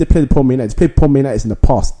 even if they play the poor Man United, they played poor Man United in the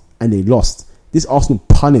past and they lost. This Arsenal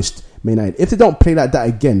punished Man United. If they don't play like that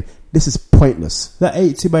again, this is pointless. That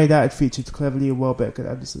 8-2 Man United featured cleverly and Welbeck and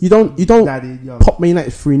Anderson. You don't pop Man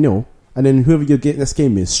United 3-0 and then whoever your next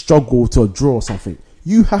game is struggle to a draw or something.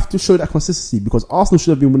 You have to show that consistency because Arsenal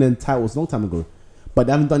should have been winning titles a long time ago, but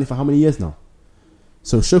they haven't done it for how many years now?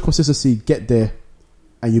 So show consistency, get there,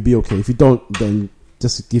 and you'll be okay. If you don't, then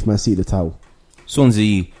just give Man City the title.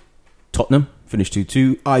 Swansea, Tottenham finished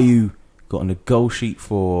 2-2. Ayew got on the goal sheet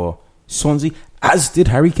for Swansea, as did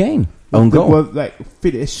Harry Kane. Own goal.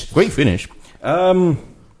 Finish. Great finish. They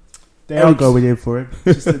are going in for him.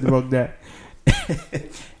 Just in the wrong net.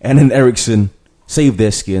 And then Ericsson saved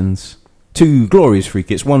their skins. 2 glorious free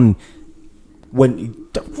kicks. One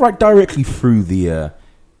went right directly through the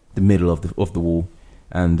middle of the wall,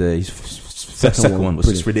 and his second one was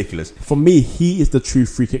just ridiculous. For me, he is the true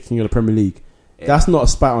free kick king of the Premier League. Yeah. That's not a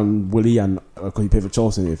spat on Willian because he played for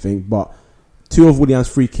Chelsea and everything, but 2 of Willian's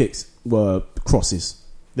free kicks were crosses.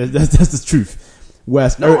 That's the truth.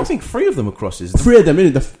 Whereas I think 3 of them were crosses. 3 of them.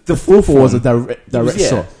 The fourth one was a direct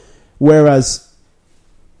shot. Whereas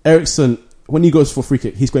Ericsson, when he goes for free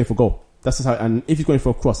kick, he's going for goal. That's just how. And if he's going for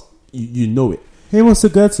a cross, you know it. He wants to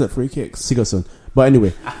go to free kicks. Sigurdsson. But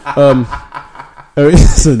anyway,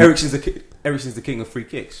 Eriksson's the king of free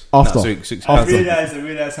kicks. I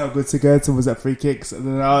realised how good Sigurdsson was at free kicks, and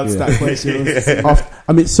then I answered that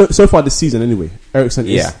question. So far this season, anyway, Ericsson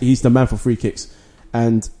he's the man for free kicks,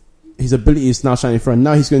 and his ability is now shining through. And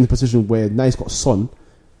now he's going in a position where now he's got Son.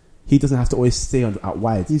 He doesn't have to always stay out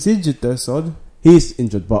wide. He's injured though, Son. He's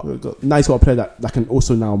injured, but now he's got a player that can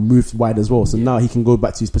also now move wide as well. So now he can go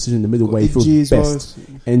back to his position in the middle where he feels best.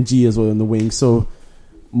 NG as well on the wing. So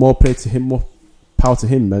more play to him, more power to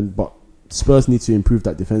him, man. But Spurs need to improve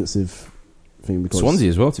that defensive thing. Because Swansea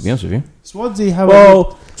as well, to be honest with you. Swansea,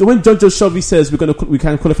 when John Joe Shelby says we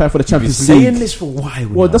can qualify for the Champions League. Saying this for a while.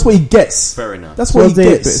 Well, that's what he gets. Fair enough. That's what he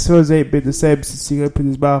gets. Swansea ain't been the same since he opened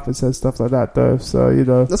his mouth and said stuff like that, though.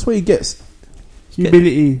 So that's what he gets.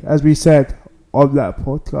 Humility, as we said on that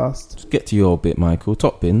podcast. Just get to your bit, Michael.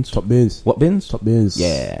 Top bins. Top bins. What bins? Top bins.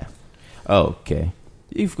 Yeah. Okay.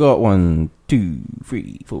 You've got 1, 2,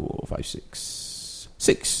 3, 4, 5, 6,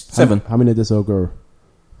 7. How many of this will go?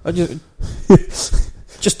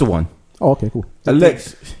 Just the one. Oh, okay, cool.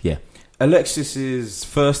 Alexis is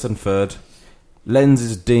first and third.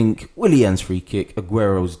 Lens's dink, Willian's free kick,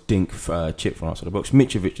 Aguero's dink chip from outside the box,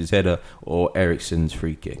 Mitrovic's header, or Ericsson's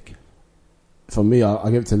free kick. For me, I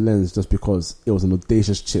give it to Lens just because it was an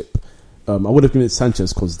audacious chip. I would have given it to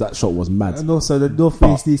Sanchez because that shot was mad. And also, the North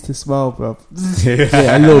Face needs to smile, bro.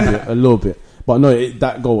 Yeah, a little bit. But no,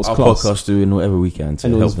 that goal was Our class. podcast doing whatever we can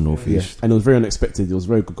to help the North East. And it was very unexpected. It was a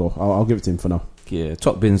very good goal. I'll give it to him for now. Yeah,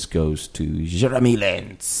 top bins goes to Jeremy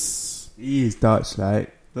Lens. He is Dutch,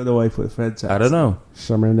 like. Don't know why he put the French accent. I don't know.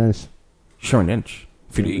 Sharon Dench.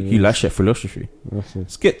 You lash that philosophy.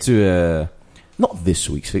 Let's get to not this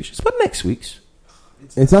week's fixtures, but next week's.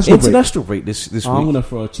 International break this week. I'm going to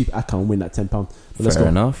throw a cheap account and win that £10. Fair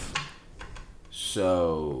enough.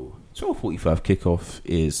 So, 12:45 kickoff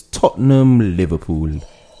is Tottenham-Liverpool.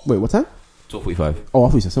 Wait, what time? 12:45. Oh, I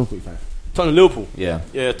thought you said 7:45. Tottenham-Liverpool. Yeah.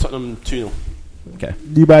 Yeah, Tottenham 2-0. Okay.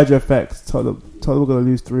 New manager effects. Tottenham are going to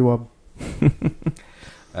lose 3-1.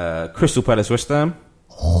 Crystal Palace-West Ham.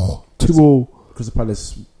 2-2. Crystal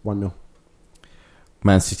Palace 1-0.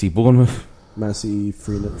 Man City-Bournemouth. Man City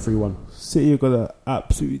 3-1. City are going to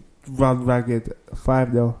absolutely run ragged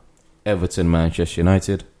 5-0. Everton-Manchester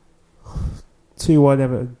United. 2-1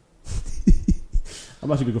 Everton.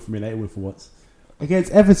 I'm actually going to go for Man United for once.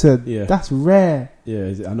 Against Everton? Yeah. That's rare.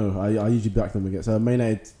 Yeah, I know. I usually back them against Man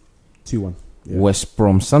United 2-1. Yeah. West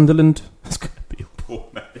Brom-Sunderland. That's going to be a poor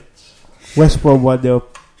match. West Brom 1-0.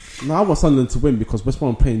 No, I want Sunderland to win because West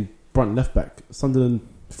Brom playing Brunt left back. Sunderland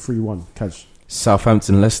 3-1. Catch.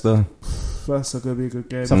 Southampton-Leicester. That's going to be a good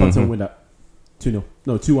game. Southampton win that 2-0.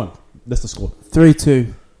 No, 2-1. Leicester score.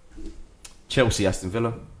 3-2. Chelsea, Aston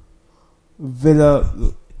Villa. Villa.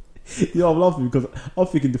 I'm laughing because I'm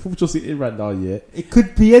thinking the football Chelsea in right now, yeah. It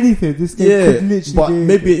could be anything. This game could literally but be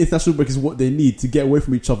maybe an international break is what they need to get away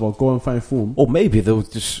from each other, go and find form. Or maybe they'll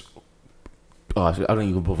just... Oh, I don't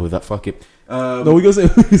even bother with that. Fuck it. No, we're going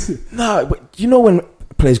to say... No, but you know when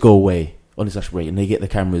players go away on this national break and they get the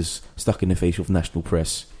cameras stuck in their face with national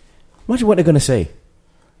press? Imagine what they're going to say.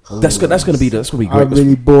 That's going to be great. I'm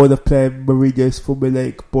really bored of playing Mourinho's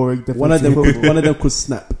formulaic, boring defensive One of football. them could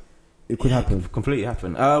snap. It could happen. Completely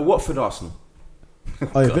happen. Watford, Arsenal.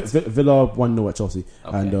 Oh, yeah, Villa 1-0 at Chelsea.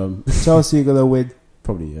 Okay. And Chelsea are going to win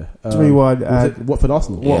probably, yeah. 3-1. And Watford,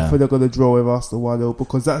 Arsenal? Yeah. Watford are going to draw with Arsenal 1-0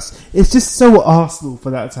 because it's just so Arsenal for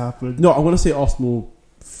that to happen. No, I'm going to say Arsenal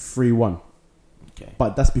 3-1. Okay.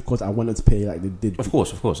 But that's because I wanted to play like they did. Of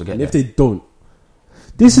course, I get And that. if they don't,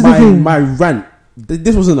 This is the thing. my rant.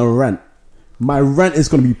 This wasn't a rant. My rant is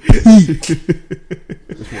going to be peak.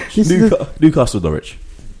 Newcastle, Norwich.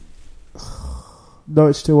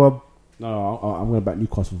 Norwich 2-1. No, I'm going to back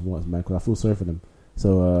Newcastle for once, man, because I feel sorry for them.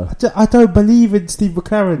 So I don't believe in Steve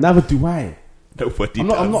McLaren. neither do I. Nobody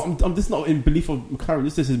I'm just not in belief of McLaren.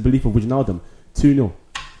 This is in belief of Wijnaldum. 2-0.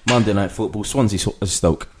 Monday Night Football, Swansea,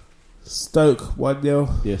 Stoke. Stoke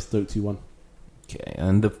 1-0. Yeah, Stoke 2-1. Okay,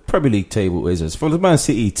 and the Premier League table is as follows. Man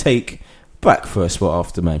City take back first spot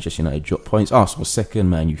after Manchester United drop points. Arsenal second,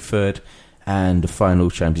 Man U third. And the final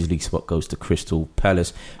Champions League spot goes to Crystal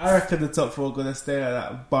Palace. I reckon the top four are going to stay like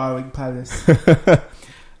that, barring Palace. 5th,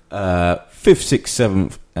 6th,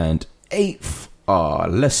 7th, and 8th are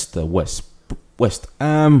Leicester, West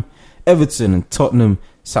Ham, Everton, and Tottenham.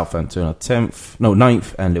 Southampton are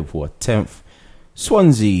 9th, and Liverpool are 10th.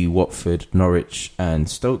 Swansea, Watford, Norwich, and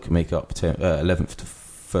Stoke make up 11th to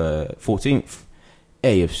 14th.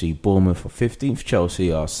 AFC, Bournemouth are 15th.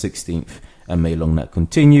 Chelsea are 16th. And may long that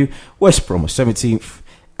continue. West Brom are 17th.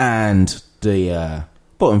 And the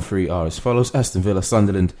bottom three are as follows: Aston Villa,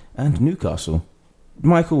 Sunderland, and Newcastle.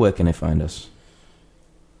 Michael, where can they find us?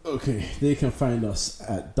 Okay, they can find us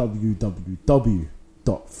at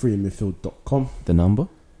www.freeinmidfield.com. The number?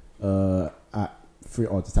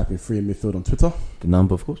 Just type in Free in Midfield on Twitter. The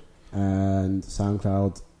number, of course. And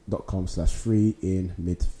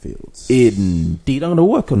soundcloud.com/freeinmidfield. Indeed. I'm going to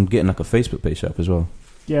work on getting like a Facebook page up as well.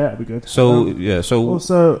 Yeah, that'd be good. So,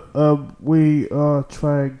 Also, we are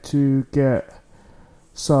trying to get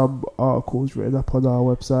some articles written up on our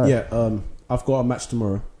website. Yeah, I've got a match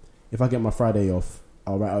tomorrow. If I get my Friday off,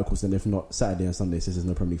 I'll write articles, and if not, Saturday and Sunday, since there's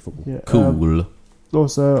no Premier League football. Yeah, cool.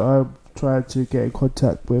 Also, I'm trying to get in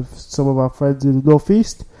contact with some of our friends in the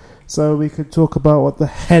Northeast so we can talk about what the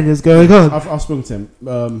hell is going on. I've spoken to him.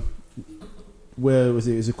 Where was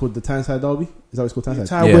it? Is it called the Tyneside Derby? Is that what it's called? Tyneside?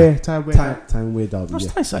 Tyne-Wear Derby. That's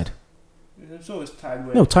Yeah. Tyneside. I'm sure it's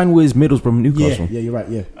Tyne-Wear. No, Tyne-Wear is Middlesbrough, Newcastle. Yeah, you're right.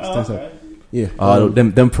 Yeah, it's Tyneside. Okay. Yeah.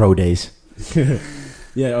 Them pro days.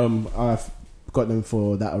 Yeah. I've got them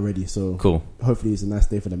for that already. So Cool. hopefully it's a nice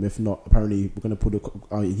day for them. If not, apparently we're going to put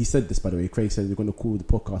he said this, by the way. Craig said we're going to call the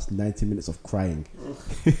podcast 90 minutes of crying.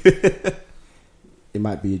 It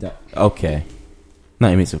might be that. Okay.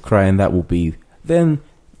 90 minutes of crying. That will be then.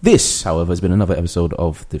 This, however, has been another episode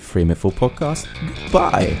of the Free Midfield podcast.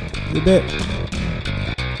 Goodbye. A bit.